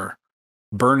that were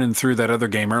burning through that other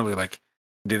game early. Like,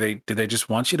 do they just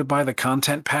want you to buy the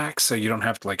content packs so you don't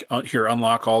have to like here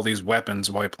unlock all these weapons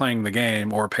while playing the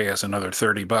game, or pay us another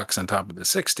 $30 on top of the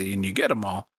 60 and you get them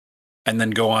all, and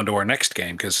then go on to our next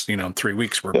game because in 3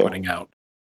 weeks we're putting out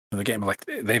the game. Like,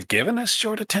 they've given us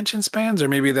short attention spans, or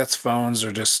maybe that's phones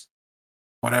or just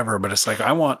whatever. But it's like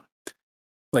I want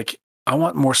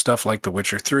more stuff like The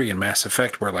Witcher 3 and Mass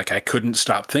Effect, where like I couldn't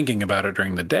stop thinking about it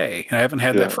during the day. And I haven't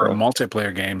had that for a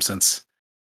multiplayer game since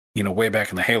way back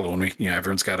in the Halo, when we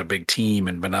everyone's got a big team,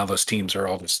 but now those teams are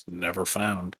all just never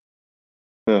found.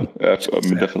 Yeah, I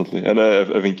mean, definitely, and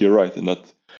I think you're right in that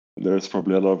there's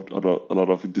probably a lot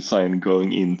of design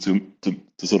going into to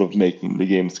sort of making the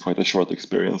games quite a short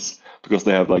experience, because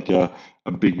they have like a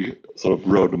big sort of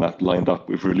roadmap lined up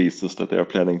with releases that they are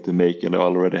planning to make, and they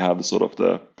already have sort of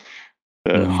the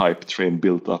hype train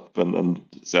built up, and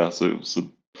so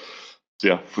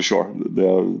yeah, for sure they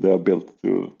are built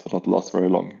to not last very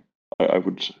long, I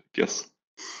would guess.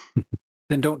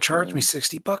 Then don't charge me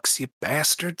 $60, you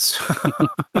bastards.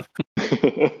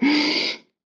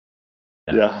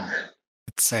 Yeah.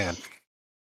 It's sad.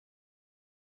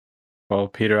 Well,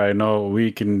 Peter, I know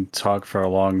we can talk for a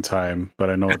long time,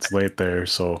 but I know it's late there,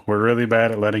 so we're really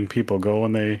bad at letting people go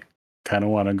when they kind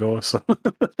of want to go. So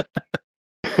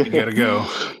you gotta go.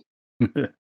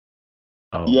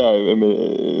 Yeah, I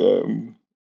mean,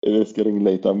 it is getting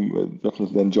late. I'm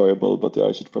definitely enjoyable, but yeah,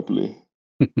 I should probably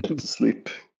get to sleep.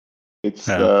 It's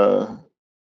 2:20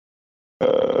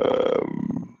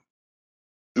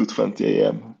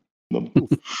 a.m.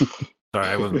 Sorry,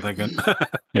 I wasn't thinking.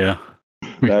 Yeah.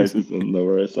 Nice. No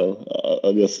worries.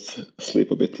 I'll just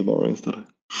sleep a bit tomorrow instead.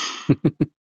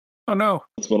 Oh no.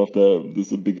 It's one of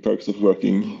the big perks of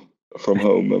working from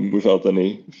home and without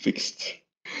any fixed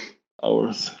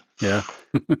hours. Yeah.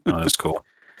 Oh, that's cool.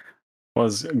 Well,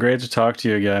 it's great to talk to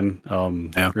you again.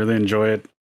 Really enjoy it.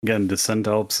 Again, Descent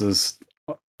Alps is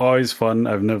always fun.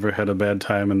 I've never had a bad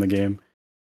time in the game.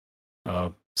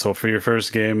 So for your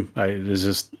first game, it's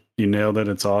just, you nailed it.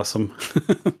 It's awesome.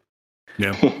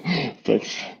 Yeah.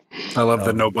 Thanks. I love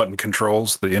the no button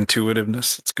controls, the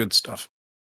intuitiveness. It's good stuff.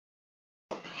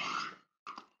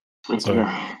 So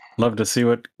love to see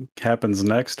what happens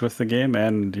next with the game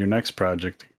and your next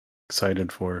project.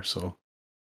 Excited for, so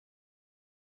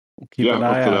keep an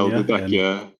eye on I'll you. Be back,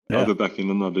 I'll be back in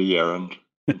another year and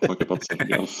talk about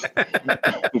something else.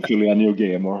 Hopefully a new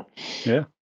game or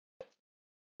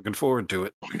looking forward to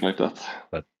it. Something like that.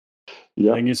 But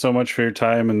thank you so much for your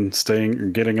time and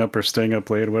getting up or staying up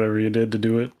late, whatever you did to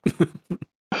do it.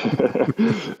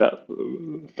 Yeah,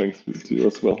 thanks to you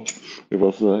as well. It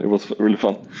was really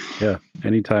fun. Yeah,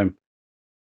 anytime.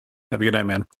 Have a good night,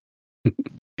 man.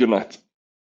 Good night.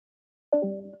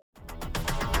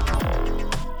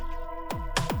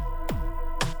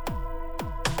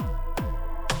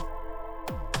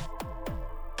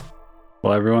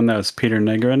 Well, everyone, that was Peter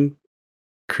Nygren,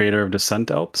 creator of Descent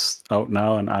Alps, out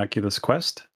now on Oculus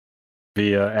Quest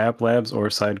via App Labs or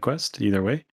SideQuest, either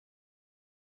way.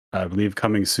 I believe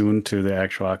coming soon to the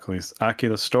actual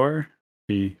Oculus store,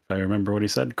 if I remember what he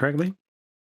said correctly.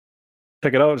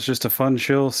 Check it out. It's just a fun,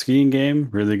 chill skiing game.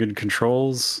 Really good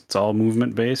controls. It's all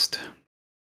movement based.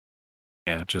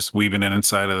 Yeah, just weaving in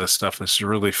inside of this stuff is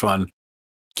really fun.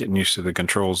 Getting used to the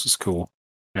controls is cool.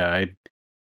 Yeah,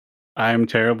 I'm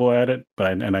terrible at it,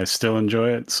 but I still enjoy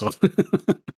it. So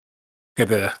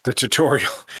yeah, the tutorial.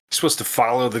 You're supposed to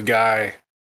follow the guy.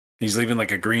 He's leaving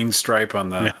like a green stripe on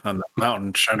the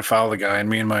mountain, trying to follow the guy. And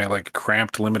me and my like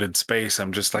cramped, limited space,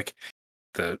 I'm just like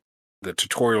the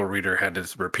tutorial reader had to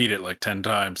repeat it like 10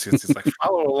 times. It's like,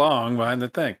 follow along behind the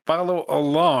thing. Follow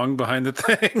along behind the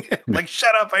thing. Like,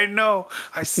 shut up! I know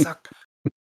I suck,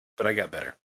 but I got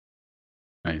better.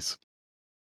 Nice.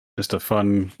 Just a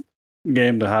fun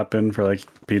game to hop in for, like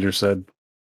Peter said,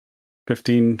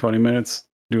 15, 20 minutes,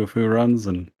 do a few runs,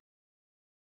 and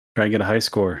try and get a high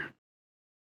score.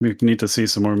 We need to see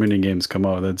some more mini games come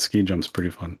out. That ski jump's pretty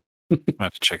fun. I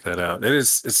have to check that out.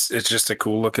 It's just a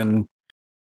cool looking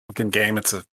game.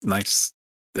 It's a nice,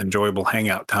 enjoyable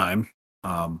hangout time.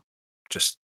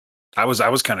 Just I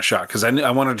was kind of shocked because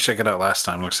I wanted to check it out last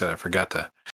time. Like I said, I forgot to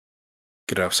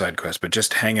get it off SideQuest, but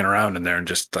just hanging around in there and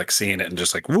just like seeing it and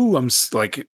just like, woo, I'm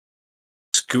like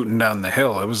scooting down the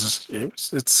hill.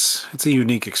 It's a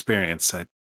unique experience. I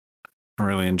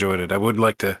really enjoyed it. I would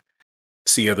like to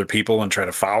see other people and try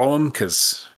to follow them,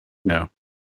 because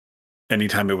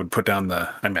anytime it would put down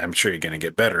I'm sure you're going to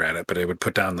get better at it, but it would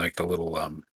put down like the little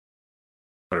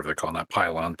whatever they're calling, not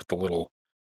pylon, but the little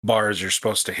bars you're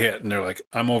supposed to hit, and they're like,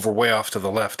 I'm over way off to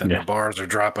the left, and Yeah. the bars are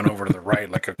dropping over to the right,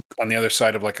 like on the other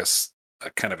side of like a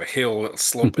kind of a hill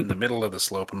slope in the middle of the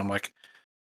slope, and I'm like,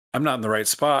 I'm not in the right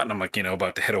spot, and I'm like,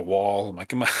 about to hit a wall. I'm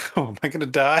like, am I going to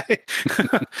die?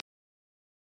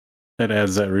 It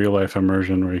adds that real life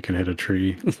immersion where you can hit a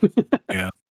tree. Yeah.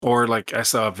 Or like I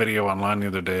saw a video online the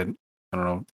other day. I don't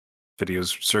know,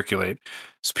 videos circulate.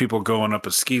 It's people going up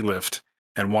a ski lift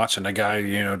and watching a guy,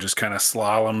 just kind of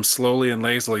slalom slowly and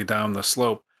lazily down the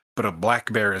slope, but a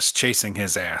black bear is chasing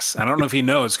his ass. I don't know if he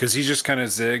knows because he's just kind of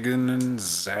zigging and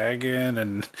zagging,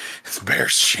 and this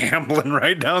bear's shambling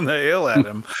right down the hill at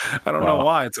him. I don't know Wow.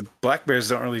 why. Black bears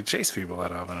don't really chase people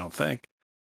that often, I don't think.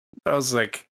 I was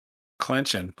like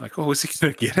clenching, like, oh, is he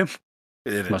gonna get him?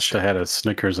 Must have had a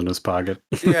Snickers in his pocket.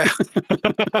 Yeah.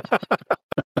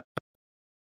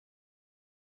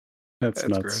 That's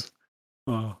nuts. Gross.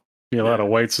 Oh, be a lot of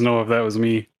white snow if that was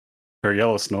me, or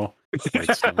yellow snow.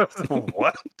 White snow.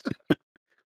 What? A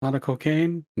lot of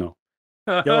cocaine? No.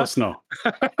 Yellow snow.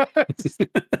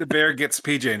 The bear gets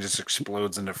PJ and just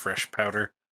explodes into fresh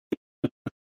powder.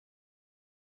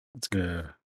 That's good.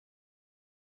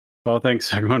 Well,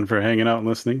 thanks everyone for hanging out and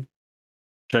listening.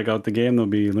 Check out the game. There'll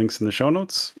be links in the show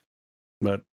notes.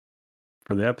 But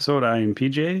for the episode, I am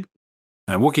PJ.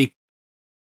 I'm Wookie.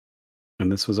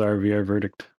 And this was our VR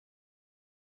verdict.